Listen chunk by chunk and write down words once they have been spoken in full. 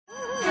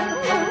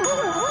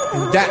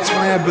And that's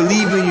why I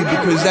believe in you,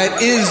 because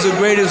that is the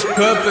greatest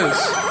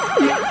purpose.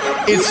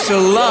 It's to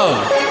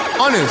love.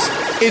 Honest.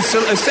 It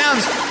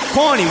sounds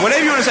corny,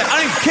 whatever you want to say.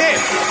 I don't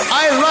care.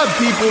 I love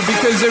people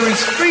because there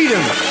is freedom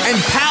and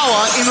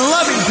power in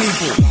loving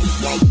people.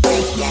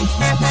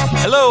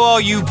 Hello, all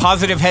you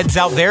positive heads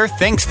out there.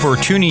 Thanks for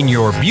tuning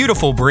your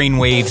beautiful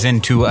brainwaves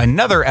into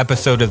another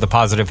episode of the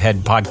Positive Head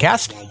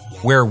Podcast,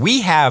 where we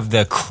have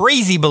the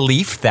crazy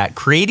belief that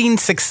creating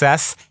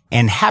success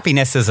and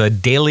happiness is a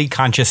daily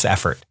conscious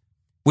effort,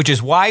 which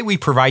is why we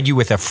provide you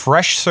with a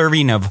fresh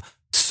serving of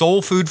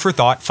soul food for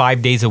thought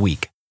 5 days a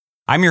week.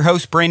 I'm your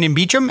host, Brandon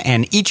Beecham,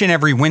 and each and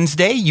every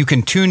Wednesday, you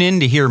can tune in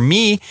to hear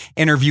me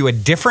interview a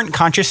different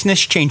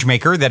consciousness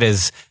changemaker that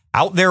is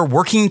out there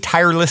working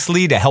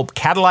tirelessly to help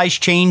catalyze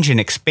change and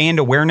expand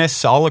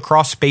awareness all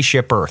across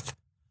Spaceship Earth.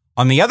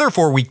 On the other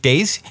 4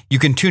 weekdays, you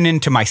can tune in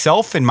to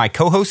myself and my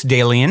co-host,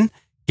 Dalien,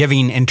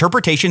 giving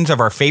interpretations of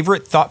our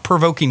favorite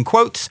thought-provoking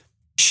quotes,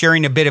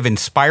 sharing a bit of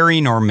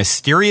inspiring or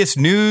mysterious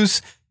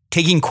news,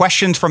 taking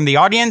questions from the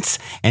audience,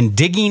 and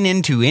digging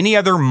into any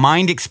other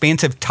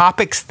mind-expansive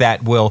topics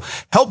that will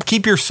help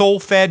keep your soul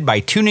fed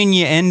by tuning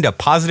you in to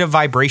positive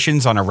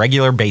vibrations on a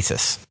regular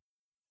basis.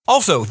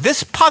 Also,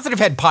 this Positive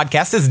Head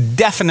podcast is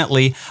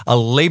definitely a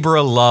labor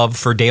of love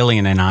for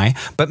Dalien and I,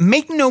 but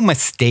make no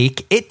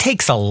mistake, it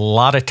takes a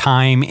lot of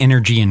time,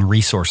 energy, and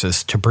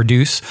resources to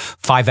produce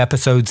 5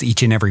 episodes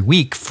each and every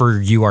week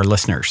for you, our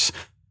listeners.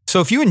 So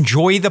if you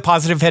enjoy the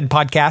Positive Head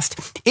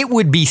podcast, it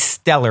would be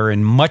stellar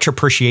and much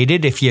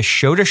appreciated if you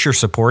showed us your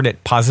support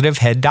at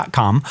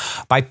positivehead.com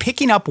by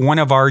picking up one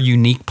of our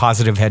unique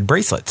Positive Head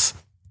bracelets.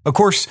 Of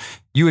course,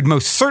 you would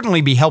most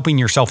certainly be helping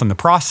yourself in the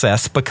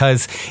process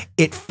because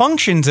it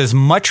functions as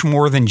much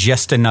more than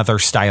just another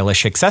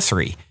stylish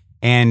accessory.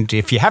 And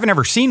if you haven't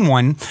ever seen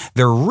one,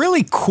 they're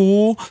really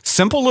cool,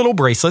 simple little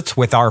bracelets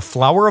with our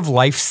Flower of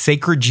Life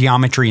sacred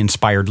geometry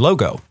inspired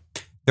logo.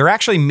 They're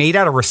actually made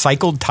out of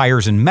recycled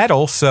tires and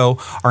metal, so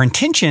our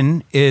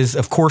intention is,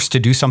 of course, to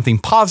do something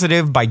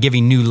positive by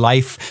giving new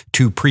life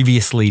to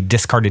previously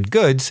discarded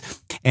goods.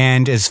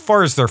 And as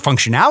far as their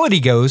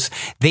functionality goes,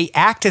 they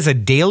act as a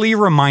daily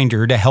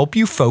reminder to help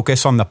you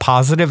focus on the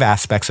positive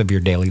aspects of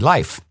your daily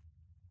life.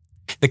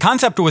 The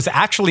concept was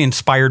actually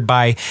inspired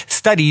by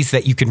studies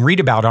that you can read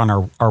about on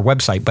our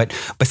website. But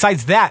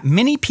besides that,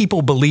 many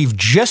people believe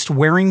just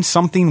wearing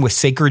something with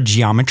sacred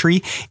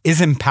geometry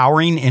is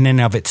empowering in and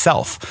of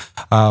itself,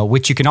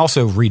 which you can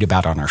also read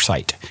about on our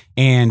site.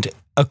 And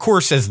of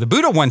course, as the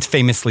Buddha once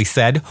famously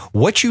said,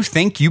 what you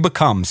think, you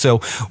become.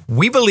 So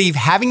we believe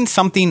having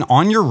something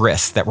on your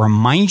wrist that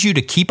reminds you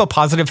to keep a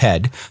positive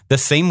head, the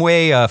same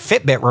way a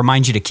Fitbit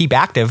reminds you to keep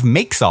active,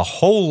 makes a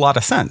whole lot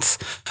of sense.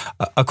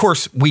 Of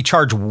course, we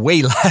charge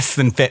way less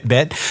than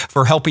Fitbit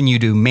for helping you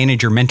to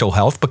manage your mental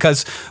health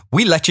because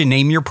we let you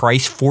name your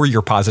price for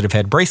your positive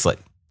head bracelet.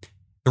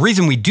 The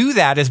reason we do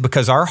that is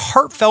because our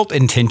heartfelt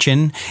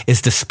intention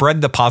is to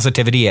spread the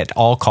positivity at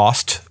all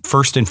costs,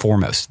 first and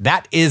foremost.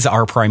 That is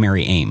our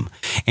primary aim.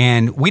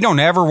 And we don't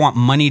ever want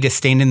money to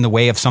stand in the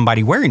way of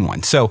somebody wearing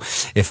one. So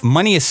if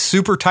money is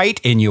super tight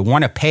and you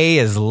want to pay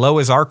as low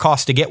as our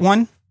cost to get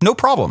one, no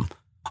problem.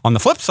 On the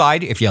flip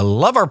side, if you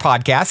love our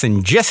podcast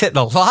and just hit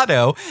the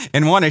lotto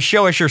and want to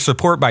show us your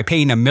support by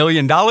paying $1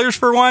 million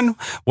for one,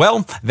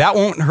 well, that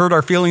won't hurt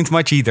our feelings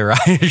much either,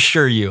 I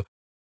assure you.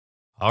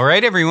 All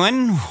right,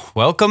 everyone.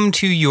 Welcome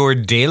to your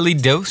daily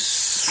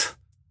dose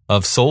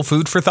of soul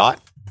food for thought.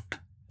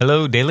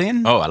 Hello,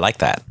 Dalien. Oh, I like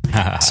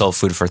that. Soul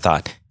food for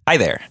thought. Hi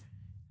there.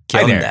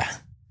 Hi there.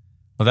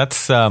 Well,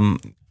 that's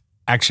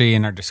actually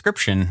in our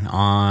description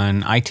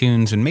on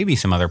iTunes and maybe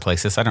some other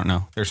places. I don't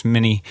know. There's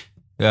many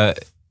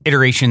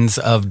iterations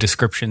of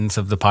descriptions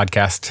of the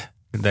podcast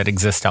that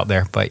exist out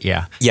there, but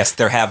yeah. Yes,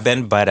 there have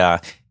been,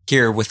 but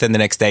here within the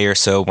next day or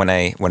so, when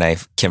I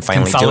can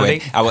finally do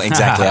it,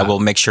 I will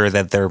make sure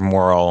that they're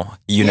more all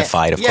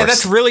unified. Of course,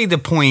 that's really the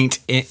point.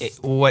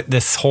 What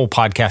this whole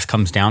podcast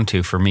comes down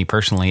to for me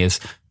personally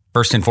is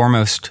first and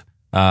foremost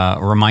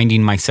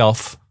reminding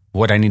myself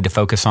what I need to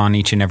focus on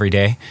each and every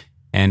day,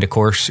 and of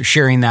course,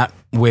 sharing that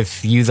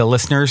with you, the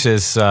listeners,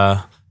 is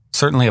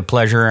certainly a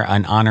pleasure,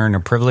 an honor, and a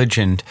privilege.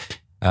 And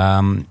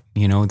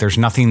there's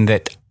nothing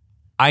that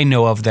I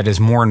know of that is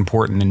more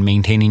important than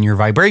maintaining your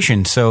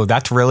vibration. So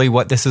that's really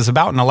what this is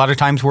about. And a lot of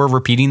times we're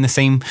repeating the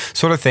same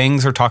sort of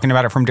things or talking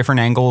about it from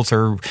different angles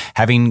or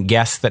having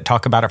guests that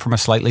talk about it from a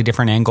slightly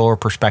different angle or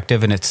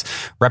perspective. And it's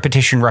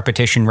repetition,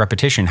 repetition,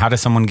 repetition. How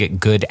does someone get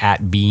good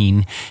at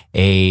being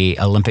a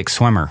Olympic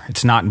swimmer?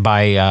 It's not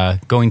by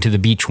going to the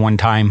beach one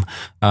time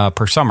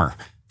per summer.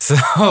 So,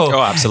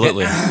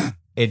 absolutely.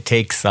 It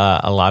takes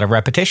a lot of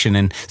repetition.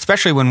 And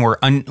especially when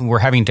we're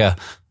having to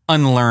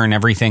unlearn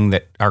everything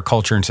that our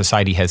culture and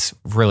society has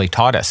really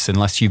taught us,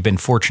 unless you've been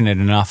fortunate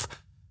enough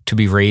to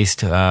be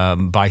raised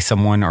by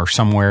someone or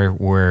somewhere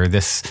where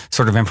this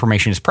sort of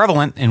information is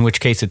prevalent, in which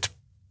case it's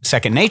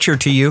second nature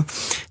to you.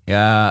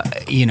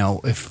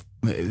 If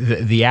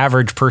the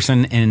average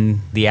person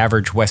in the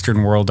average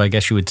Western world, I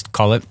guess you would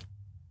call it,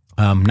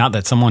 not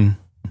that someone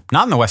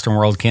not in the Western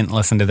world can't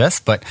listen to this,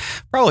 but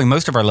probably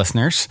most of our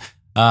listeners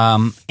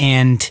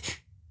And,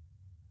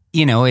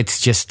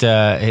 it's just,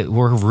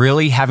 we're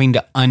really having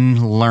to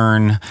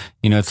unlearn,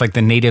 it's like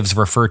the natives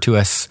refer to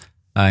us,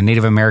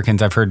 Native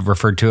Americans I've heard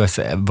referred to us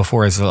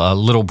before as a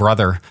little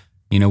brother.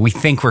 We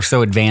think we're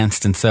so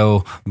advanced and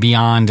so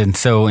beyond and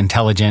so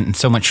intelligent and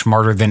so much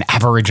smarter than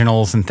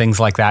Aboriginals and things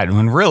like that. And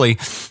when really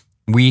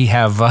we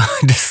have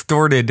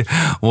distorted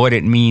what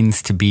it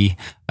means to be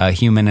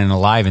human and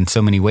alive in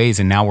so many ways.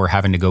 And now we're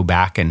having to go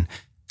back and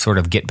sort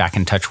of get back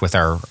in touch with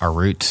our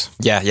roots.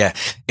 Yeah.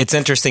 It's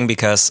interesting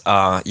because,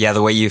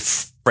 the way you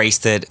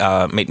phrased it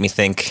made me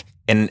think,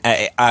 and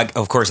I,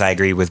 of course I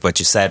agree with what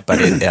you said, but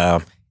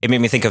it made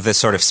me think of this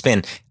sort of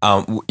spin.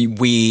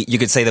 You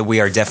could say that we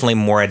are definitely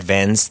more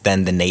advanced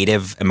than the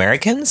Native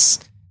Americans,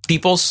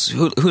 peoples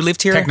who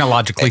lived here.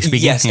 Technologically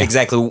speaking. Yes,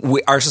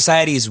 exactly. Our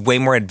society is way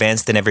more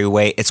advanced in every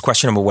way. It's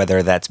questionable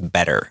whether that's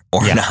better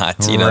or not,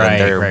 than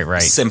their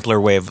simpler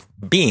way of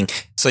being.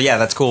 So yeah,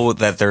 that's cool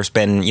that there's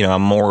been, a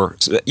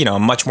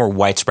much more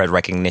widespread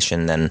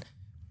recognition than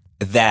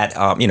that,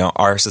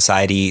 our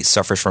society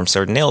suffers from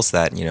certain ills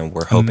that,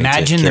 we're hoping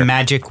Imagine to cure. The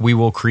magic we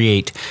will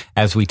create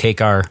as we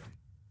take our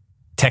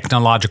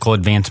technological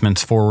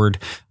advancements forward.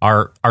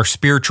 Our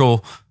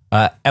spiritual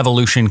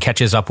evolution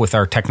catches up with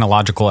our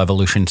technological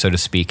evolution, so to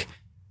speak.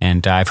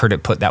 And I've heard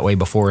it put that way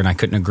before, and I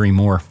couldn't agree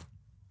more.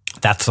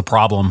 That's the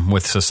problem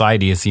with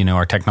society is,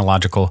 our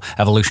technological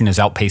evolution has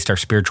outpaced our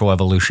spiritual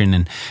evolution.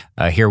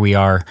 And here we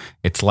are.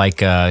 It's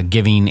like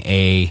giving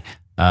a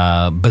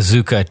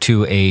bazooka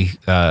to a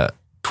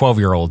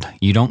 12-year-old.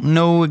 You don't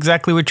know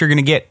exactly what you're going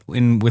to get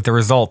with the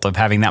result of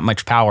having that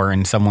much power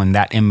in someone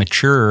that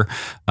immature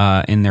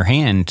in their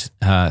hand.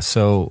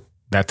 So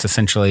that's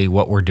essentially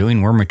what we're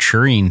doing. We're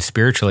maturing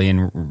spiritually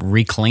and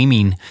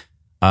reclaiming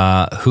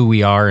who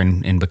we are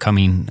and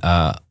becoming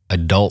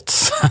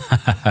adults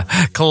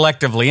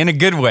collectively in a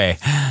good way.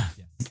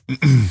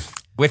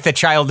 With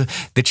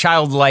the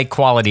childlike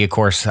quality, of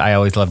course, I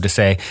always love to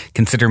say,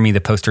 consider me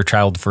the poster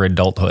child for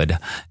adulthood.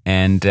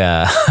 And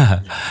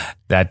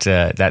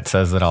that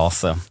says it all.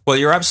 So. Well,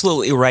 you're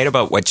absolutely right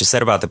about what you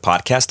said about the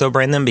podcast, though,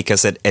 Brandon,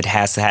 because it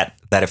has had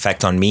that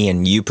effect on me,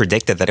 and you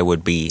predicted that it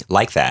would be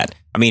like that.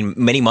 I mean,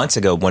 many months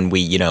ago when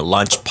we,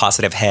 launched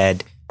Positive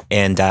Head,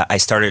 and I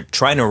started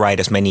trying to write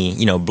as many,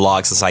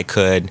 blogs as I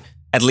could,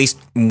 at least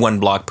one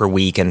blog per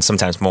week and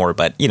sometimes more,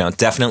 but,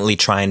 definitely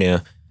trying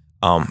to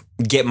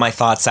get my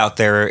thoughts out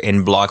there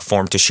in blog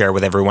form to share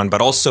with everyone,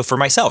 but also for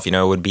myself, it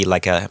would be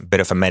like a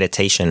bit of a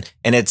meditation.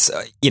 And it's,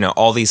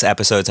 all these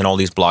episodes and all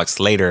these blogs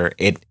later,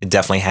 it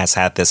definitely has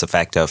had this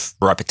effect of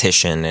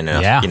repetition and,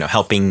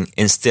 helping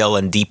instill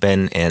and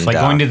deepen. And it's like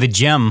going to the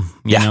gym,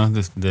 the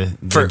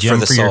gym for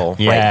the soul.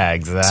 Yeah, right?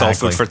 Exactly.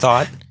 Soul food for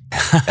thought.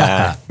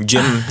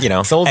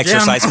 Gym, soul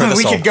exercise gym. for the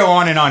we soul. We could go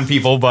on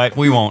people, but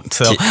we won't.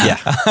 So,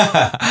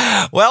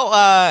 yeah. Well,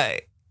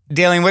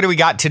 Dalien, what do we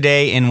got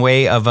today in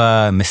way of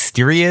a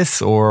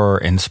mysterious or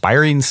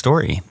inspiring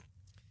story?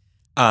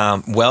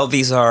 Well,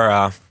 these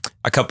are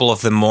a couple of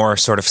the more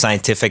sort of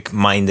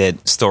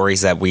scientific-minded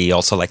stories that we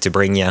also like to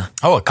bring you.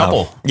 Oh, a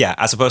couple. Yeah,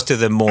 as opposed to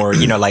the more,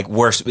 like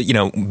worse,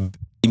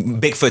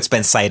 Bigfoot's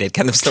been sighted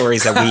kind of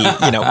stories that we,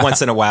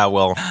 once in a while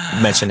will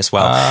mention as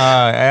well.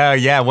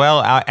 Yeah.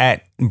 Well,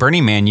 at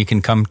Burning Man, you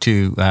can come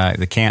to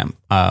the camp,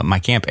 my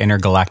camp,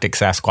 Intergalactic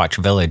Sasquatch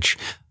Village.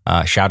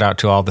 Shout out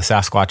to all the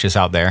Sasquatches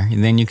out there.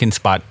 And then you can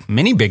spot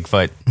mini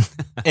Bigfoot.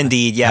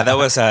 Indeed. Yeah, that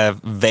was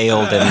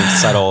veiled and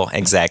subtle.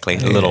 Exactly. A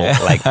little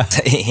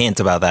hint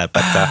about that.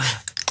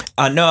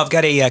 But no, I've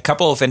got a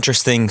couple of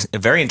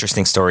very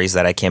interesting stories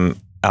that I came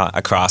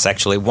across,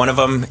 actually. One of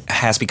them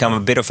has become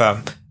a bit of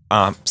a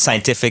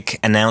scientific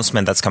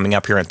announcement that's coming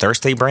up here on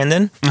Thursday,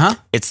 Brandon. Uh-huh.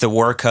 It's the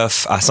work of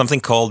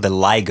something called the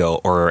LIGO,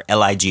 or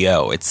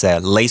LIGO. It's a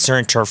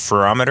Laser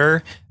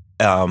Interferometer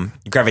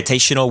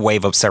Gravitational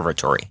Wave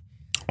Observatory.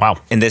 Wow.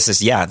 And this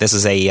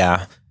is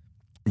a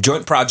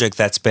joint project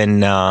that's been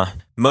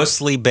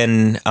mostly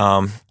been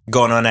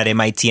going on at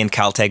MIT and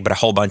Caltech, but a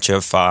whole bunch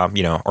of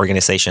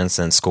organizations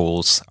and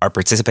schools are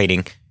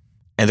participating,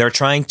 and they're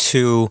trying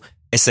to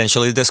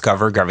essentially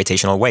discover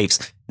gravitational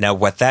waves. Now,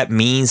 what that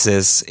means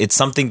is it's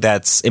something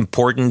that's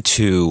important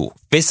to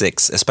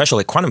physics,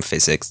 especially quantum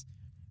physics,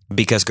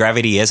 because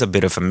gravity is a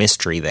bit of a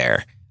mystery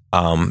there.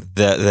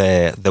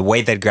 The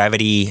way that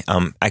gravity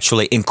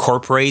actually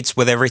incorporates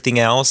with everything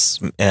else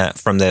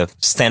from the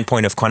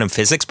standpoint of quantum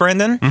physics,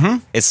 Brandon,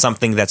 is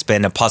something that's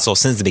been a puzzle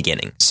since the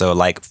beginning. So,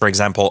 like, for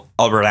example,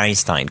 Albert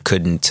Einstein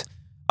couldn't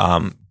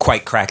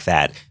quite crack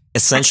that.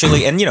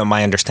 Essentially, and,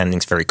 my understanding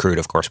is very crude,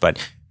 of course, but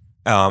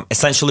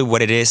essentially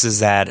what it is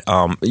that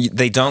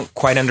they don't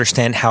quite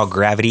understand how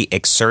gravity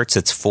exerts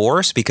its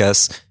force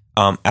because,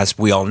 as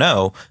we all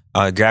know,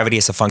 gravity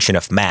is a function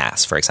of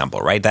mass, for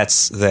example, right?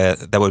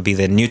 That would be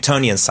the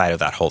Newtonian side of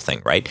that whole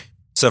thing, right?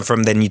 So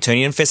from the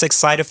Newtonian physics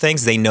side of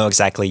things, they know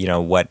exactly,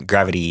 what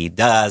gravity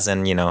does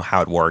and,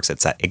 how it works,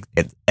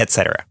 et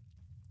cetera.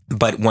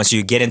 But once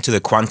you get into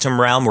the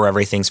quantum realm where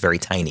everything's very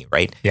tiny,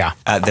 right? Yeah.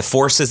 The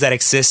forces that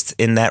exist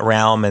in that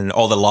realm and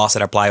all the laws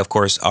that apply, of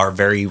course, are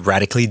very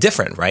radically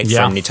different, right?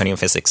 Yeah. From Newtonian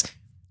physics.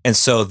 And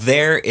so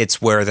there,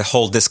 it's where the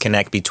whole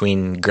disconnect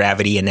between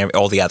gravity and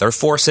all the other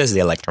forces,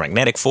 the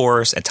electromagnetic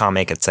force,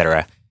 atomic,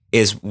 etc.,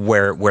 is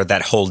where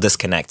that whole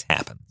disconnect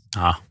happens.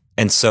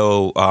 And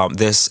so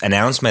this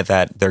announcement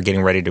that they're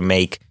getting ready to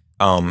make,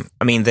 the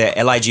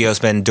LIGO has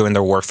been doing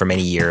their work for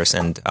many years,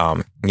 and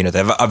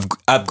they've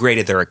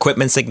upgraded their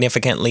equipment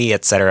significantly,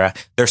 etc.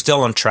 They're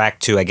still on track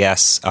to, I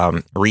guess,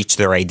 reach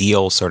their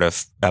ideal sort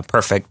of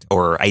perfect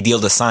or ideal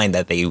design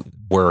that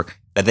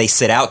they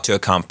set out to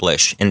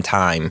accomplish in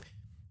time.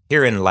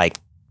 Here in like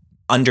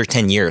under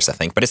 10 years, I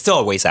think, but it's still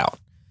a ways out.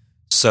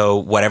 So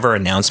whatever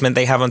announcement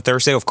they have on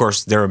Thursday, of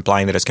course, they're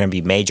implying that it's going to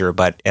be major,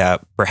 but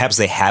perhaps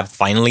they have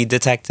finally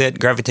detected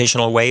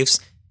gravitational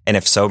waves. And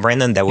if so,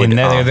 Brandon, that would...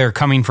 And they're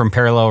coming from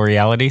parallel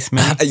realities,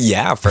 maybe?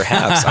 Yeah,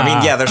 perhaps.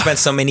 There's been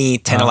so many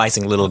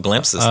tantalizing little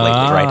glimpses lately,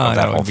 right? Of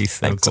that would be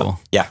so thing. cool. So,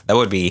 yeah, that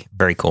would be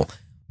very cool.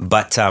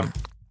 But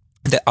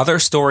the other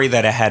story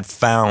that I had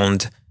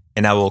found,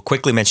 and I will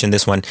quickly mention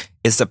this one,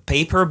 is a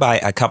paper by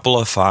a couple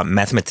of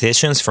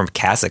mathematicians from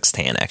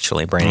Kazakhstan,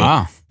 actually, Brandon.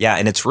 Wow. Yeah,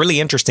 and it's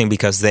really interesting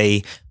because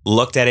they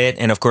looked at it,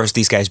 and of course,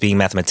 these guys being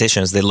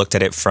mathematicians, they looked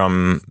at it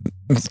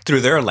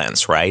through their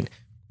lens, right?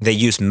 They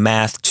used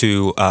math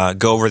to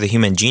go over the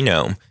human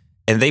genome,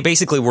 and they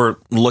basically were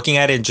looking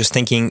at it and just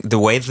thinking the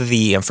way that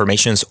the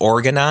information is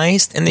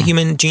organized in the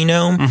human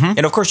genome. Mm-hmm.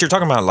 And of course, you're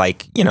talking about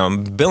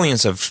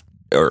billions of,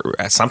 or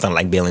something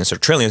like billions or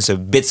trillions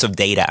of bits of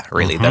data,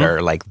 really, that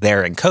are like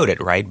they're encoded,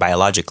 right,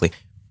 biologically.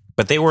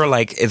 But they were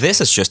like,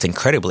 this is just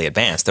incredibly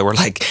advanced. They were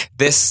like,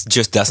 this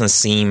just doesn't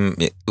seem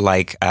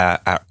like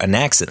an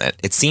accident.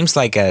 It seems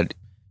like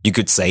you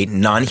could say,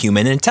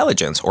 non-human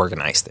intelligence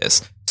organized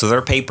this. So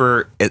their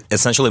paper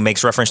essentially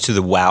makes reference to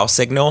the wow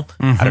signal.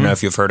 Mm-hmm. I don't know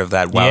if you've heard of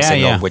that wow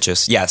signal, which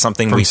is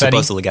something from we SETI?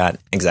 Supposedly got.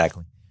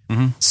 Exactly.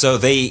 Mm-hmm. So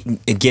they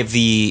give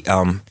the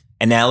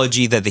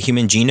analogy that the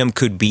human genome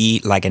could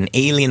be like an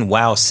alien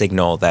wow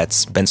signal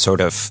that's been sort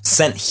of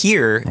sent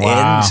here,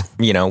 and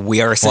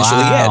we are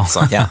essentially it.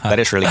 So that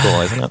is really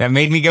cool, isn't it? That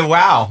made me go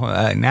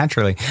wow,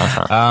 naturally.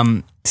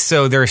 Uh-huh.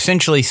 So they're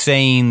essentially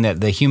saying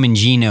that the human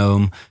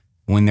genome,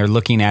 when they're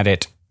looking at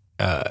it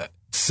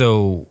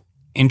so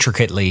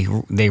intricately,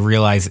 they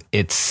realize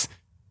it's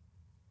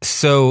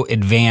so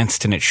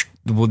advanced and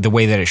the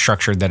way that it's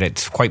structured that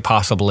it's quite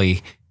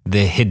possibly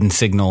the hidden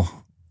signal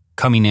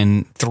coming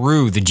in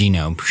through the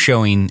genome,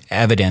 showing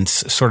evidence,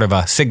 sort of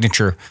a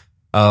signature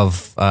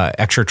of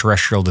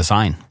extraterrestrial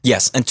design.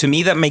 Yes, and to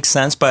me that makes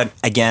sense, but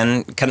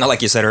again, kind of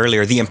like you said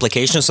earlier, the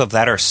implications of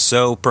that are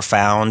so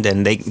profound,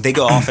 and they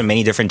go off in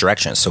many different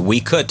directions, so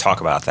we could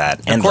talk about that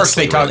endlessly. Of course,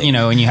 they talk, really.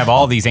 And you have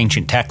all these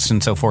ancient texts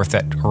and so forth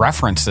that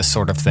reference this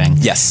sort of thing.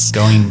 Yes.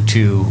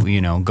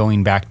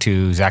 Going back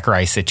to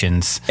Zachariah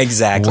Sitchin's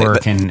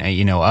work,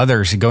 and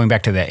others, going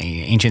back to the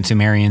ancient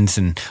Sumerians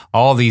and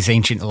all these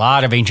a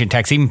lot of ancient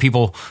texts, even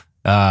people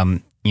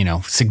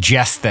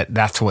suggest that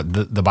that's what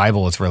the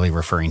Bible is really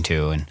referring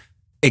to. And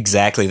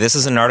exactly. This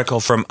is an article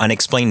from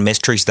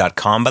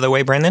unexplainedmysteries.com, by the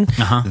way, Brandon,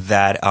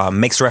 that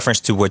makes reference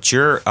to what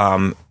you're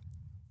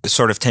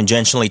sort of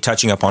tangentially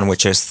touching upon,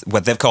 which is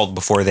what they've called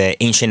before the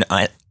ancient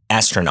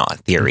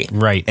astronaut theory.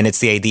 Right. And it's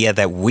the idea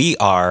that we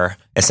are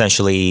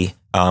essentially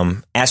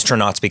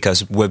astronauts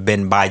because we've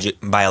been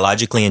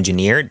biologically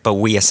engineered, but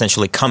we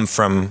essentially come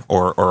from,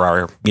 or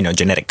our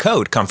genetic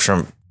code comes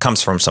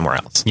from somewhere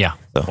else. Yeah.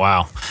 So.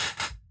 Wow.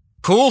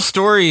 Cool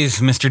stories,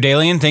 Mr.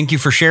 Dalien. Thank you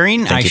for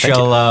sharing. I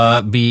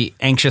shall be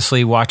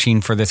anxiously watching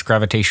for this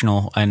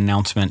gravitational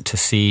announcement to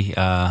see.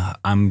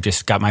 I'm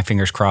just got my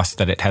fingers crossed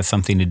that it has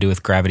something to do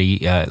with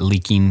gravity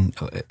leaking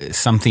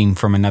something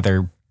from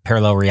another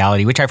parallel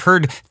reality, which I've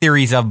heard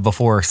theories of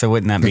before. So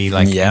wouldn't that be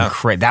like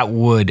that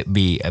would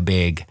be a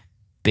big,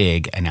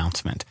 big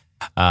announcement.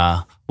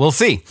 We'll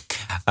see.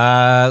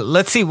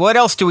 Let's see. What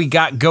else do we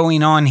got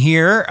going on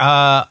here?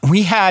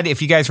 We had,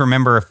 if you guys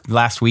remember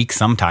last week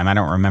sometime, I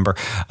don't remember,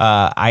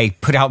 I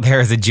put out there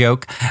as a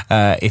joke,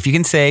 if you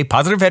can say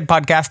Positive Head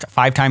Podcast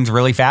 5 times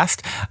really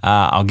fast,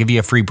 I'll give you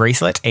a free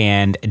bracelet.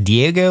 And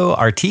Diego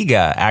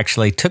Artiga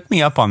actually took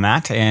me up on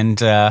that,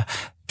 and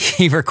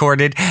he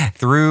recorded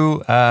through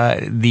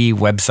the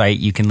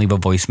website. You can leave a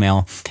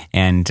voicemail,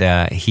 and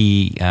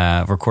he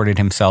recorded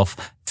himself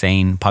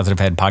saying Positive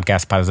Head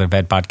Podcast, Positive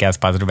Head Podcast,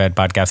 Positive Head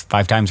Podcast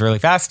 5 times really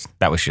fast.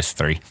 That was just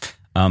 3.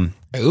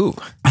 Ooh.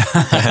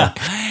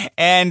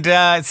 And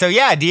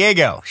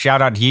Diego,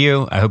 shout out to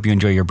you. I hope you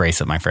enjoy your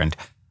bracelet, my friend.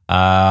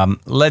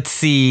 Let's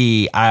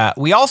see.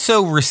 We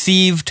also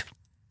received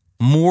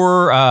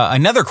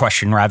another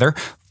question rather,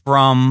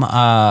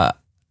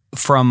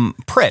 from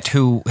Pritt,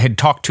 who had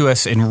talked to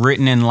us and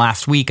written in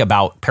last week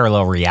about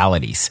parallel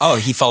realities. Oh,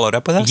 he followed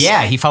up with us?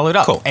 Yeah, he followed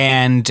up. Cool.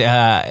 And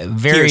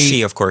he or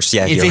she, of course.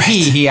 Yeah, it's a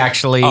he. He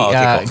actually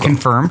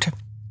confirmed.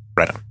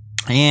 Right on.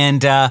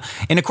 And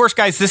of course,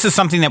 guys, this is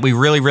something that we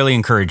really, really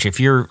encourage. If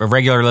you're a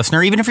regular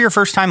listener, even if you're a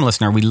first-time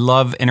listener, we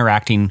love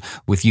interacting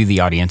with you, the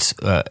audience.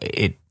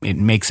 It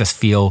makes us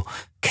feel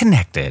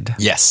connected.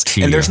 Yes.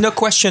 to And you. there's no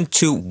question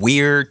too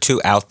weird,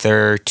 too out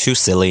there, too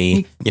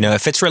silly.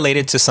 If it's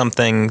related to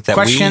something that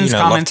questions, we,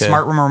 comments, love to,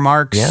 smart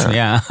remarks.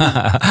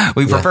 Yeah.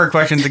 We prefer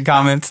questions and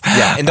comments.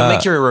 Yeah, and don't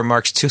make your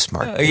remarks too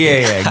smart.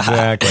 Yeah,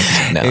 exactly.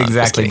 No,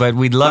 exactly. But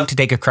we'd love to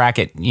take a crack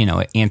at,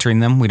 answering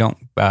them. We don't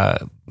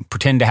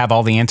pretend to have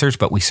all the answers,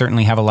 but we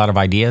certainly have a lot of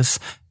ideas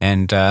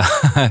and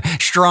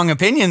strong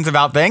opinions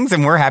about things,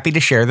 and we're happy to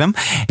share them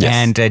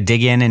and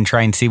dig in and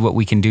try and see what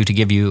we can do to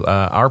give you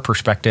our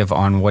perspective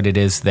on what it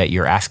is that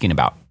you're asking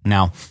about.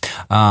 Now,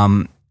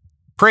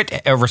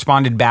 Prit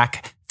responded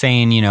back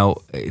saying,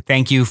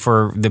 thank you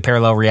for the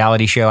Parallel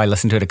Reality Show. I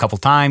listened to it a couple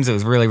times. It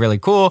was really, really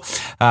cool.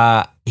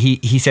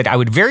 He said, I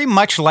would very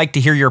much like to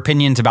hear your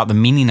opinions about the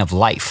meaning of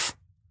life,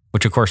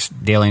 which, of course,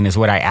 Dalien, is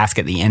what I ask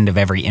at the end of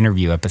every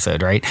interview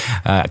episode, right?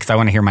 Because I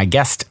want to hear my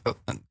guest.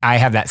 I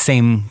have that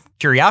same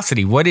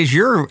curiosity. What is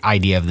your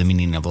idea of the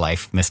meaning of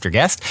life, Mr.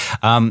 Guest?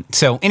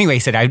 So anyway, he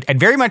said, I'd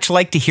very much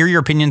like to hear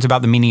your opinions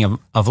about the meaning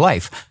of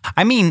life.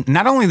 I mean,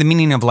 not only the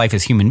meaning of life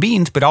as human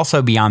beings, but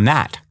also beyond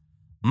that.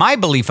 My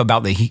belief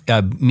about the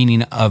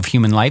meaning of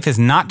human life is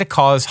not to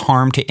cause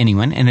harm to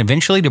anyone and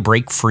eventually to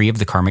break free of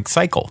the karmic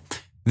cycle.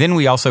 Then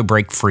we also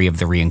break free of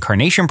the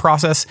reincarnation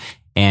process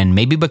and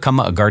maybe become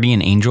a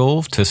guardian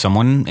angel to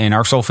someone in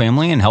our soul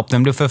family and help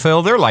them to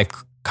fulfill their life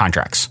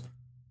contracts.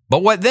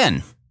 But what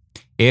then?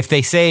 If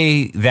they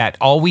say that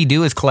all we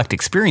do is collect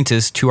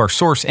experiences to our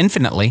source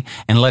infinitely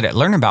and let it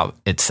learn about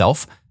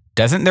itself,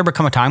 doesn't there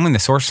become a time when the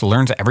source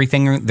learns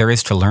everything there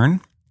is to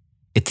learn?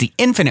 It's the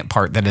infinite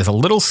part that is a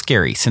little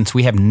scary since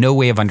we have no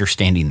way of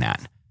understanding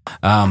that.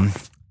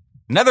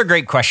 Another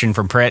great question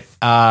from Prit,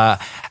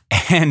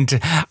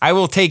 and I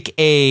will take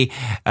a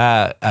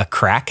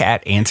crack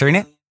at answering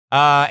it.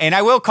 And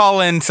I will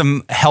call in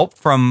some help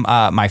from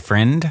my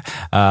friend.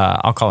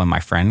 I'll call him my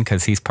friend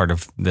because he's part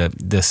of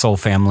the soul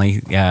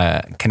family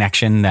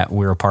connection that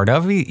we're a part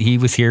of. He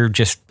was here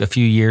just a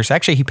few years.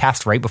 Actually, he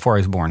passed right before I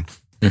was born.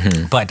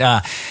 Mm-hmm. But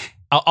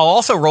I'll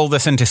also roll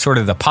this into sort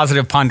of the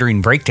positive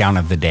pondering breakdown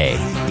of the day.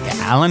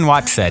 Alan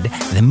Watts said,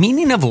 the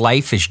meaning of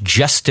life is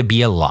just to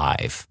be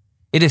alive.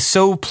 It is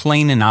so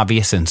plain and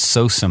obvious and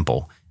so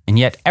simple. And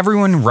yet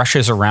everyone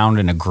rushes around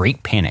in a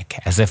great panic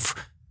as if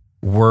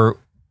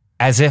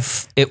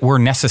it were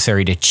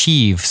necessary to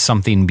achieve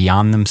something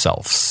beyond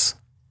themselves.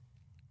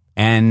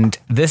 And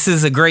this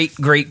is a great,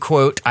 great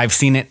quote. I've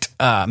seen it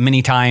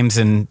many times,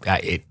 and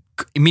it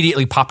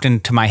immediately popped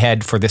into my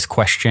head for this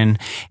question.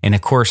 And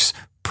of course,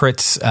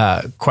 Prit's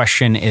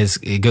question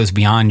it goes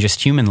beyond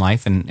just human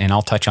life, and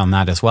I'll touch on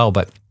that as well.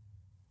 But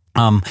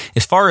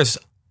as far as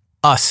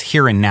us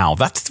here and now,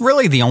 that's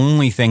really the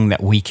only thing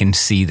that we can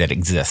see that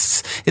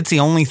exists. It's the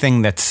only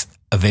thing that's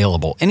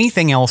available.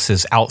 Anything else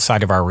is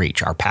outside of our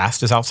reach. Our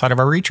past is outside of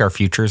our reach. Our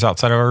future is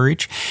outside of our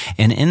reach.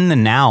 And in the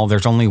now,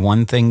 there's only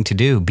one thing to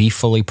do: be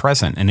fully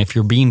present. And if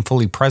you're being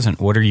fully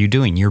present, what are you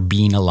doing? You're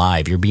being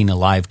alive. You're being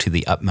alive to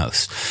the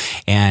utmost.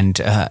 And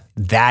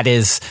that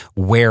is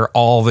where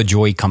all the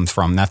joy comes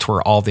from. That's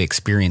where all the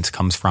experience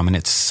comes from. And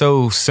it's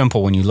so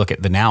simple when you look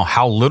at the now,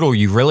 how little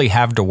you really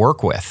have to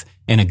work with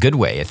in a good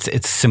way.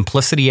 It's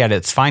simplicity at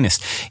its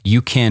finest.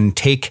 You can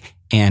take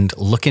and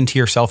look into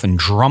yourself and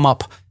drum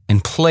up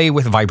and play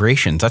with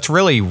vibrations. That's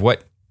really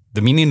what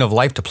the meaning of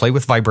life, to play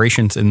with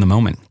vibrations in the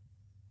moment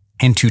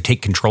and to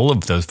take control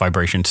of those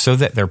vibrations so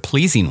that they're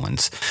pleasing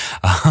ones.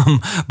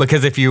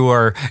 Because if you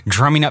are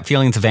drumming up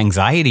feelings of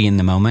anxiety in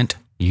the moment,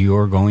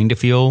 you're going to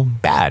feel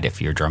bad.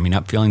 If you're drumming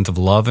up feelings of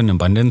love and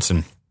abundance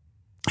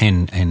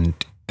and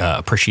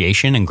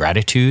appreciation and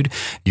gratitude,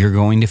 you're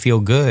going to feel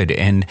good.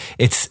 And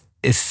it's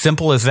as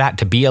simple as that,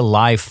 to be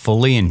alive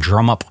fully and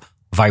drum up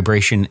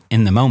vibration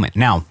in the moment.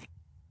 Now,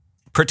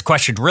 Prit's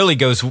question really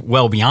goes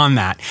well beyond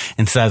that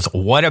and says,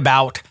 what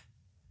about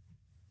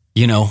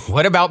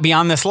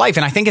beyond this life?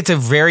 And I think it's a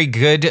very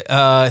good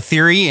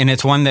theory, and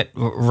it's one that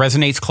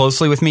resonates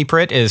closely with me,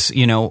 Prit, is,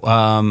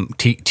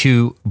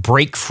 to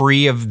break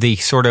free of the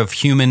sort of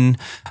human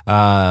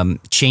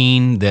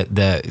chain,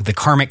 the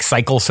karmic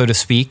cycle, so to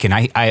speak. And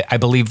I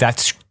believe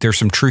there's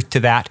some truth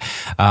to that.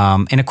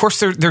 And of course,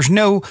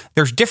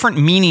 there's different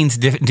meanings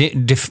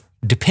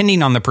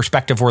depending on the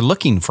perspective we're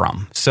looking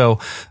from. So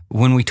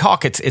when we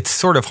talk, it's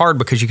sort of hard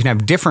because you can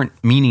have different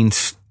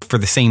meanings for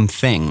the same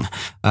thing,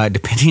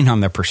 depending on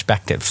the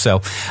perspective.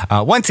 So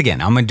once again,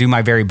 I'm going to do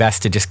my very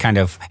best to just kind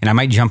of, and I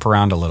might jump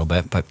around a little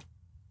bit, but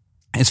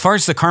as far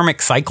as the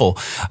karmic cycle,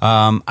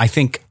 I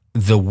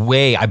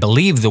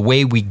believe the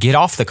way we get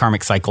off the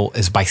karmic cycle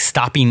is by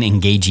stopping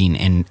engaging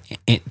and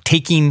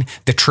taking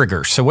the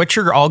triggers. So what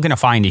you're all going to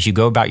find as you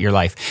go about your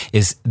life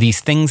is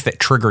these things that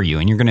trigger you.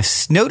 And you're going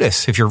to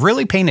notice, if you're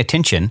really paying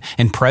attention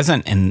and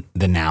present in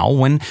the now,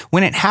 when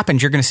it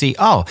happens, you're going to see,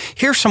 oh,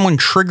 here's someone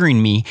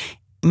triggering me.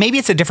 Maybe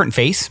it's a different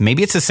face.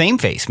 Maybe it's the same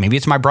face. Maybe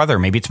it's my brother.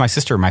 Maybe it's my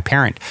sister, my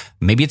parent.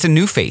 Maybe it's a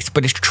new face,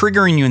 but it's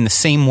triggering you in the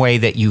same way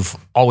that you've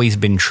always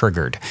been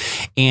triggered.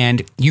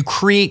 And you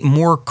create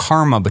more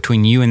karma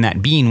between you and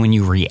that being when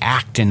you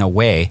react in a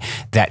way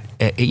that,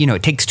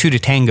 it takes two to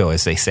tango,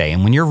 as they say.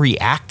 And when you're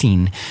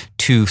reacting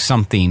to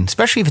something,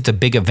 especially if it's a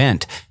big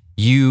event,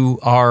 you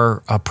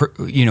are,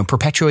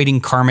 perpetuating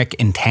karmic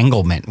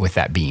entanglement with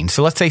that being.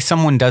 So let's say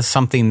someone does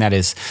something that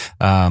is,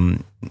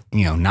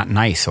 not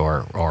nice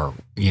or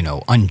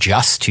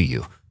unjust to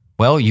you.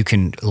 Well, you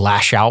can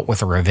lash out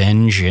with a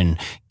revenge and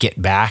get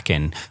back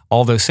and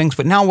all those things.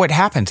 But now what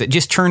happens? It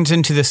just turns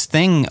into this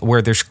thing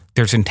where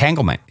there's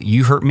entanglement.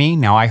 You hurt me,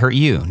 now I hurt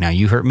you. Now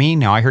you hurt me,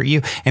 now I hurt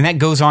you. And that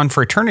goes on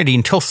for eternity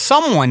until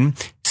someone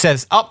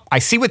says, oh, I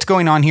see what's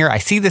going on here. I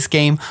see this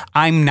game.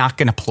 I'm not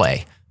going to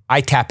play.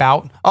 I tap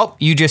out. Oh,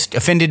 you just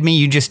offended me.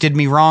 You just did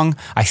me wrong.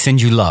 I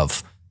send you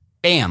love.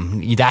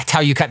 Bam. That's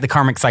how you cut the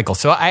karmic cycle.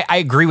 So I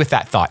agree with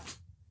that thought.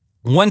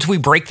 Once we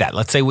break that,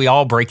 let's say we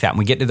all break that and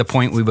we get to the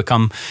point we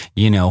become,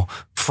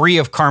 free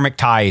of karmic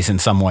ties in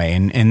some way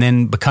and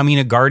then becoming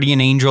a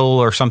guardian angel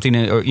or something,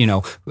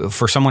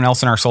 for someone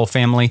else in our soul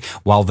family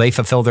while they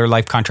fulfill their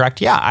life contract.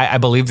 Yeah, I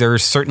believe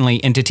there's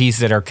certainly entities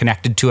that are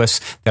connected to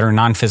us that are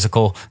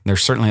non-physical.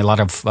 There's certainly a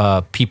lot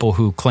of people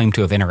who claim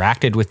to have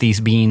interacted with these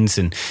beings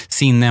and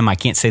seen them. I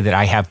can't say that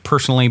I have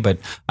personally, but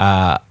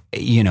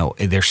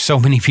there's so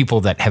many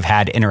people that have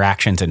had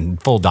interactions and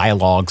full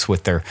dialogues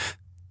with their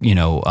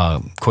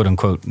quote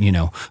unquote,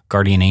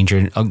 guardian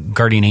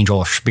angel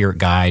or spirit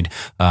guide,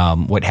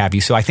 what have you.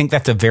 So I think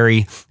that's a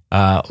very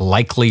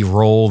likely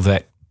role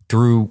that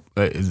through,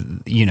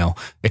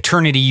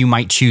 eternity you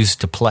might choose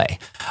to play.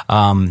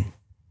 And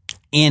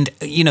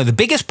the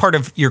biggest part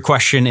of your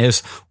question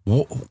is,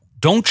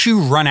 don't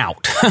you run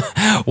out?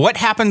 What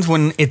happens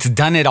when it's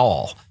done it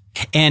all?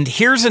 And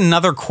here's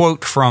another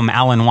quote from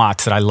Alan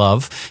Watts that I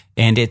love.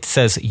 And it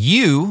says,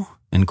 you,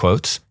 in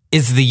quotes,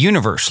 is the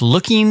universe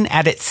looking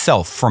at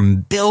itself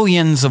from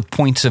billions of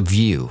points of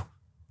view,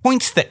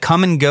 points that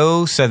come and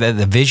go so that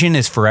the vision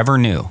is forever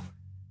new.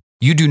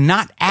 You do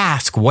not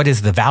ask what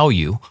is the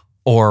value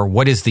or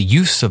what is the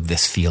use of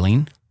this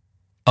feeling,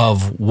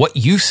 of what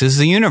use is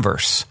the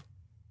universe?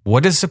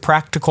 What is the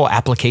practical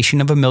application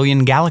of a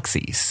million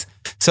galaxies?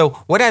 So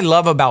what I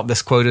love about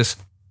this quote is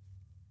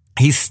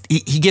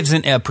he gives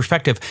a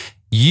perspective.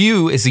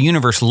 You is the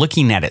universe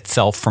looking at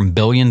itself from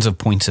billions of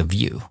points of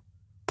view.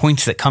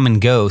 Points that come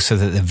and go so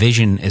that the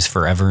vision is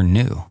forever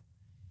new.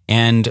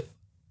 And,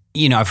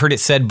 I've heard it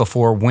said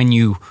before, when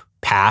you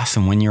pass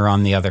and when you're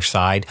on the other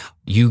side,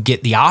 you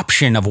get the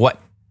option of what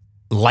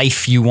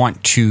life you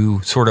want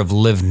to sort of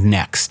live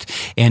next.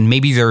 And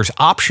maybe there's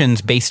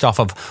options based off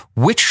of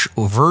which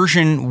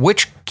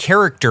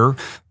character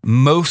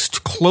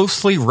most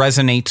closely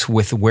resonates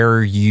with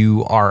where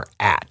you are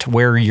at,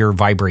 where you're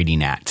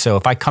vibrating at. So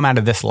if I come out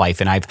of this life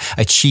and I've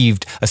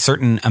achieved a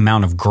certain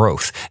amount of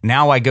growth,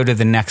 now I go to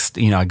the next,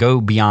 I go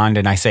beyond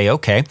and I say,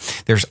 okay,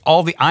 there's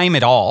I'm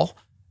it all,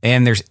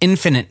 and there's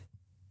infinite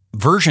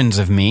versions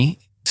of me.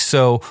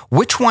 So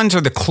which ones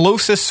are the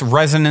closest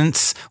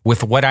resonance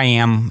with what I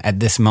am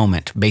at this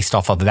moment based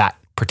off of that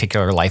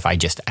particular life I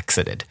just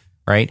exited,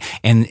 right?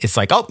 And it's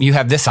like, oh, you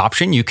have this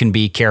option. You can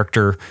be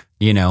character,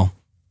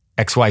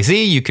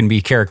 XYZ. You can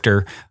be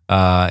character,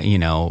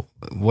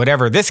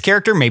 whatever. This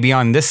character, maybe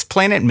on this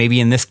planet, maybe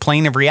in this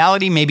plane of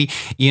reality, maybe,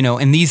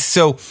 and these.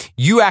 So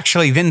you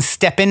actually then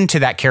step into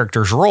that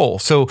character's role.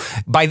 So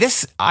by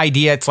this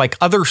idea, it's like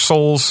other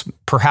souls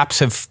perhaps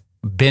have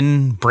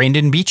been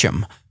Brandon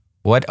Beecham.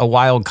 What a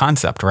wild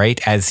concept,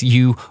 right? As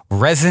you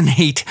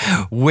resonate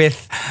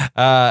with,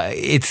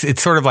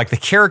 it's sort of like the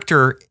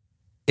character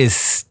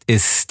is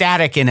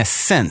static in a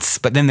sense,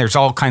 but then there's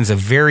all kinds of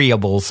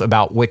variables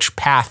about which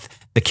path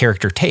the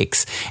character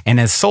takes. And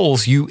as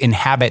souls, you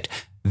inhabit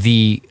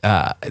the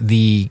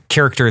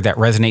character that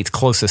resonates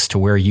closest to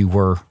where you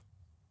were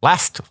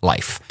last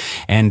life.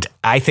 And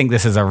I think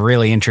this is a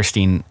really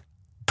interesting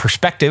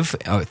perspective,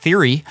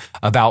 theory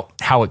about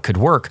how it could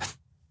work.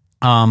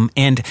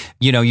 And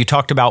you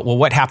talked about, well,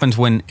 what happens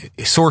when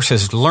Source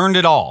has learned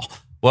it all?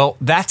 Well,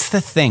 that's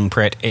the thing,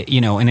 Prit,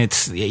 and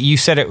you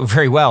said it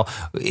very well.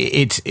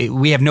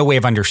 We have no way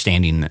of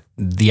understanding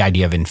the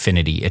idea of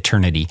infinity,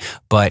 eternity.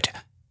 But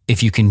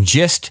if you can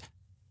just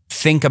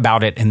think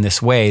about it in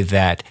this way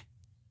that,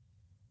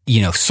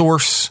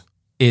 Source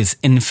is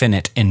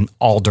infinite in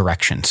all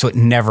directions. So it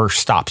never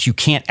stops. You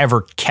can't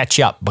ever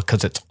catch up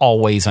because it's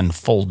always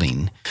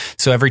unfolding.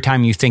 So every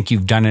time you think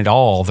you've done it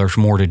all, there's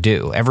more to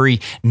do. Every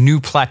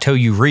new plateau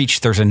you reach,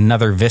 there's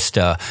another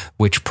vista,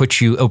 which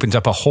opens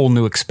up a whole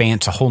new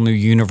expanse, a whole new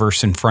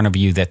universe in front of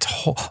you that's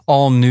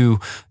all new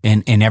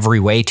in every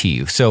way to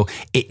you. So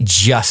it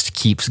just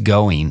keeps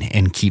going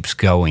and keeps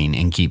going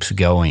and keeps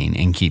going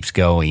and keeps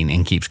going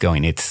and keeps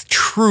going. It's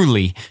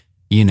truly,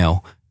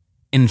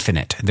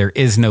 infinite. There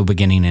is no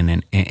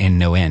beginning and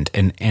no end.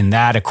 And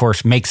that, of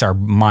course, makes our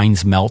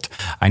minds melt.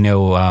 I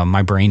know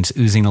my brain's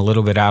oozing a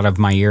little bit out of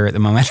my ear at the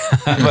moment.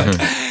 But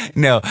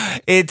no,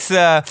 it's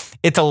a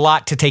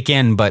lot to take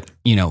in. But,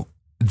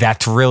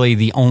 that's really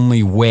the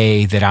only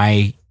way that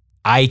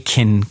I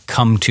can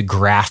come to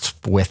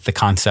grasp with the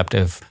concept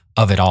of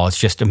it all. It's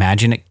just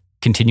imagine it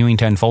continuing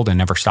to unfold and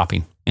never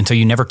stopping. And so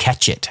you never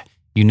catch it.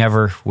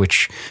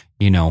 Which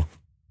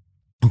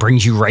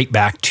brings you right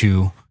back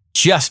to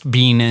just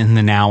being in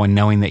the now and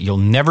knowing that you'll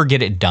never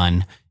get it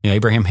done.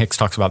 Abraham Hicks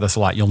talks about this a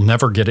lot. You'll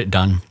never get it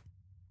done.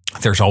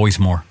 there's always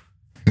more.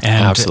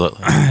 And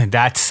Absolutely.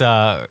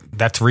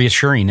 That's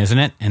reassuring, isn't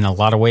it? In a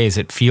lot of ways,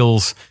 it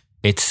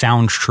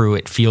sounds true.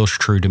 It feels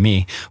true to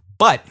me.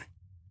 But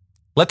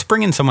let's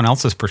bring in someone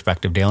else's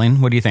perspective, Dalien.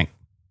 What do you think?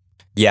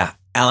 Yeah.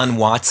 Alan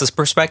Watts'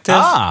 perspective.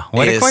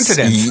 What a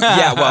coincidence.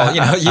 Yeah,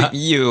 well,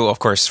 you of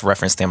course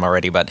referenced him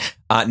already, but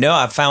no,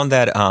 I've found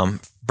that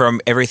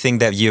from everything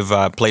that you've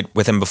played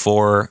with him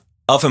before,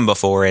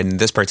 in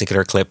this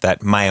particular clip,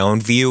 that my own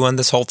view on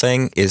this whole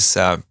thing is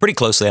pretty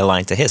closely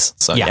aligned to his.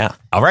 So, yeah.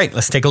 All right,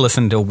 let's take a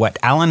listen to what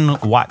Alan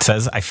Watts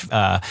says.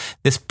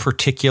 This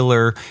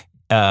particular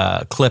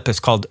clip is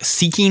called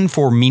Seeking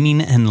for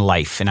Meaning in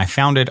Life, and I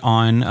found it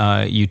on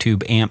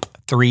YouTube AMP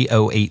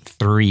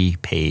 3083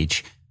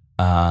 page.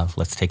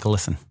 Let's take a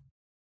listen.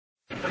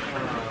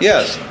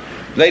 Yes.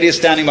 Lady is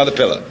standing by the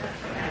pillar.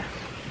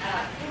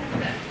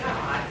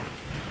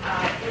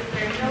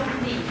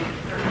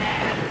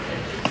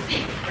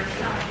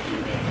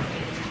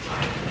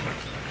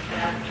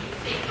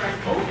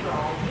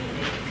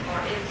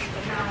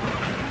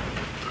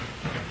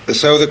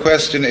 So the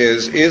question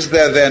is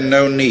there then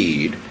no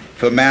need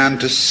for man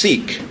to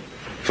seek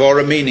for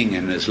a meaning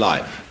in his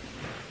life?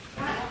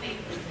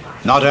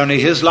 Not only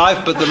his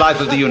life, but the life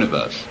of the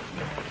universe.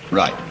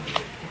 Right.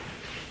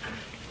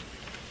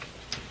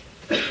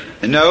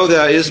 No,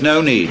 there is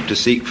no need to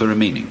seek for a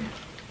meaning.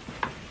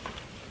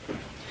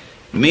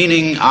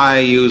 Meaning, I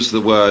use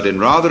the word in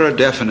rather a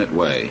definite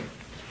way,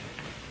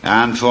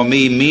 and for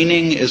me,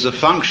 meaning is a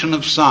function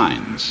of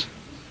signs,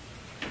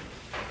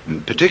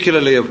 and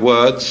particularly of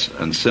words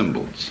and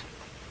symbols.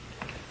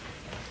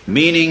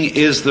 Meaning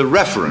is the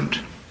referent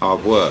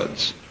of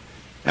words,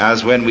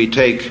 as when we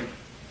take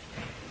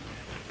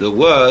the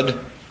word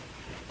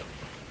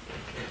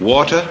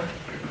water,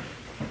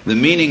 the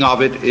meaning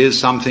of it is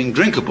something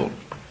drinkable,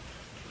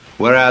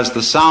 whereas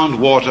the sound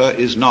water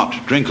is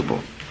not drinkable.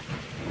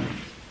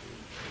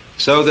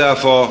 So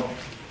therefore,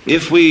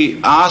 if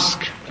we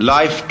ask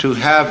life to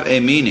have a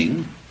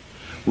meaning,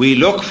 we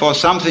look for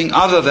something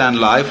other than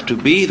life to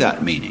be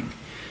that meaning,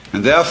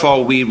 and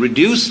therefore we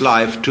reduce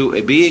life to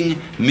a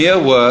being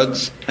mere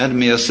words and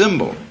mere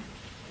symbol.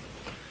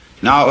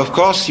 Now, of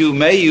course, you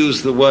may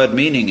use the word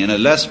meaning in a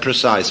less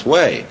precise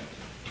way,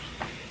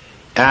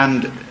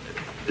 and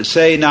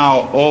say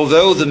now,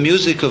 although the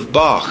music of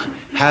Bach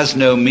has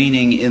no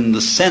meaning in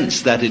the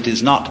sense that it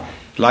is not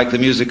like the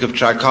music of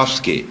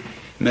Tchaikovsky,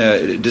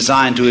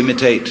 designed to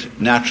imitate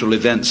natural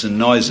events and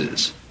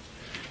noises,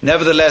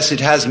 nevertheless it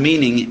has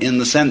meaning in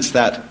the sense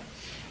that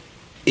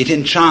it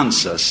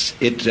enchants us.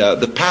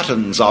 The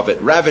patterns of it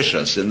ravish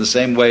us in the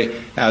same way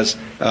as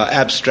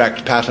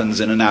abstract patterns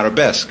in an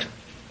arabesque.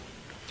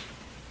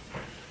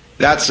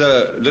 That's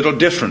a little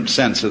different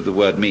sense of the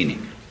word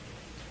meaning.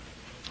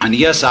 And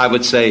yes, I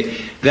would say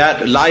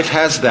that life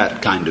has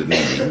that kind of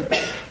meaning,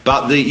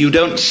 but you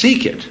don't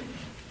seek it.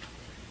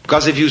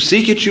 Because if you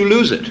seek it, you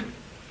lose it.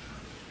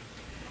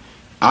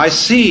 I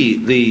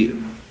see the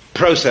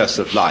process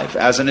of life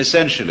as an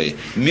essentially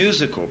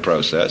musical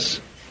process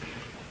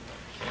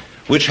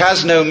which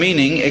has no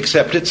meaning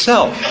except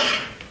itself.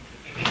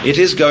 It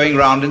is going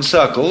round in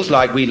circles,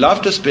 like we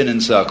love to spin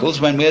in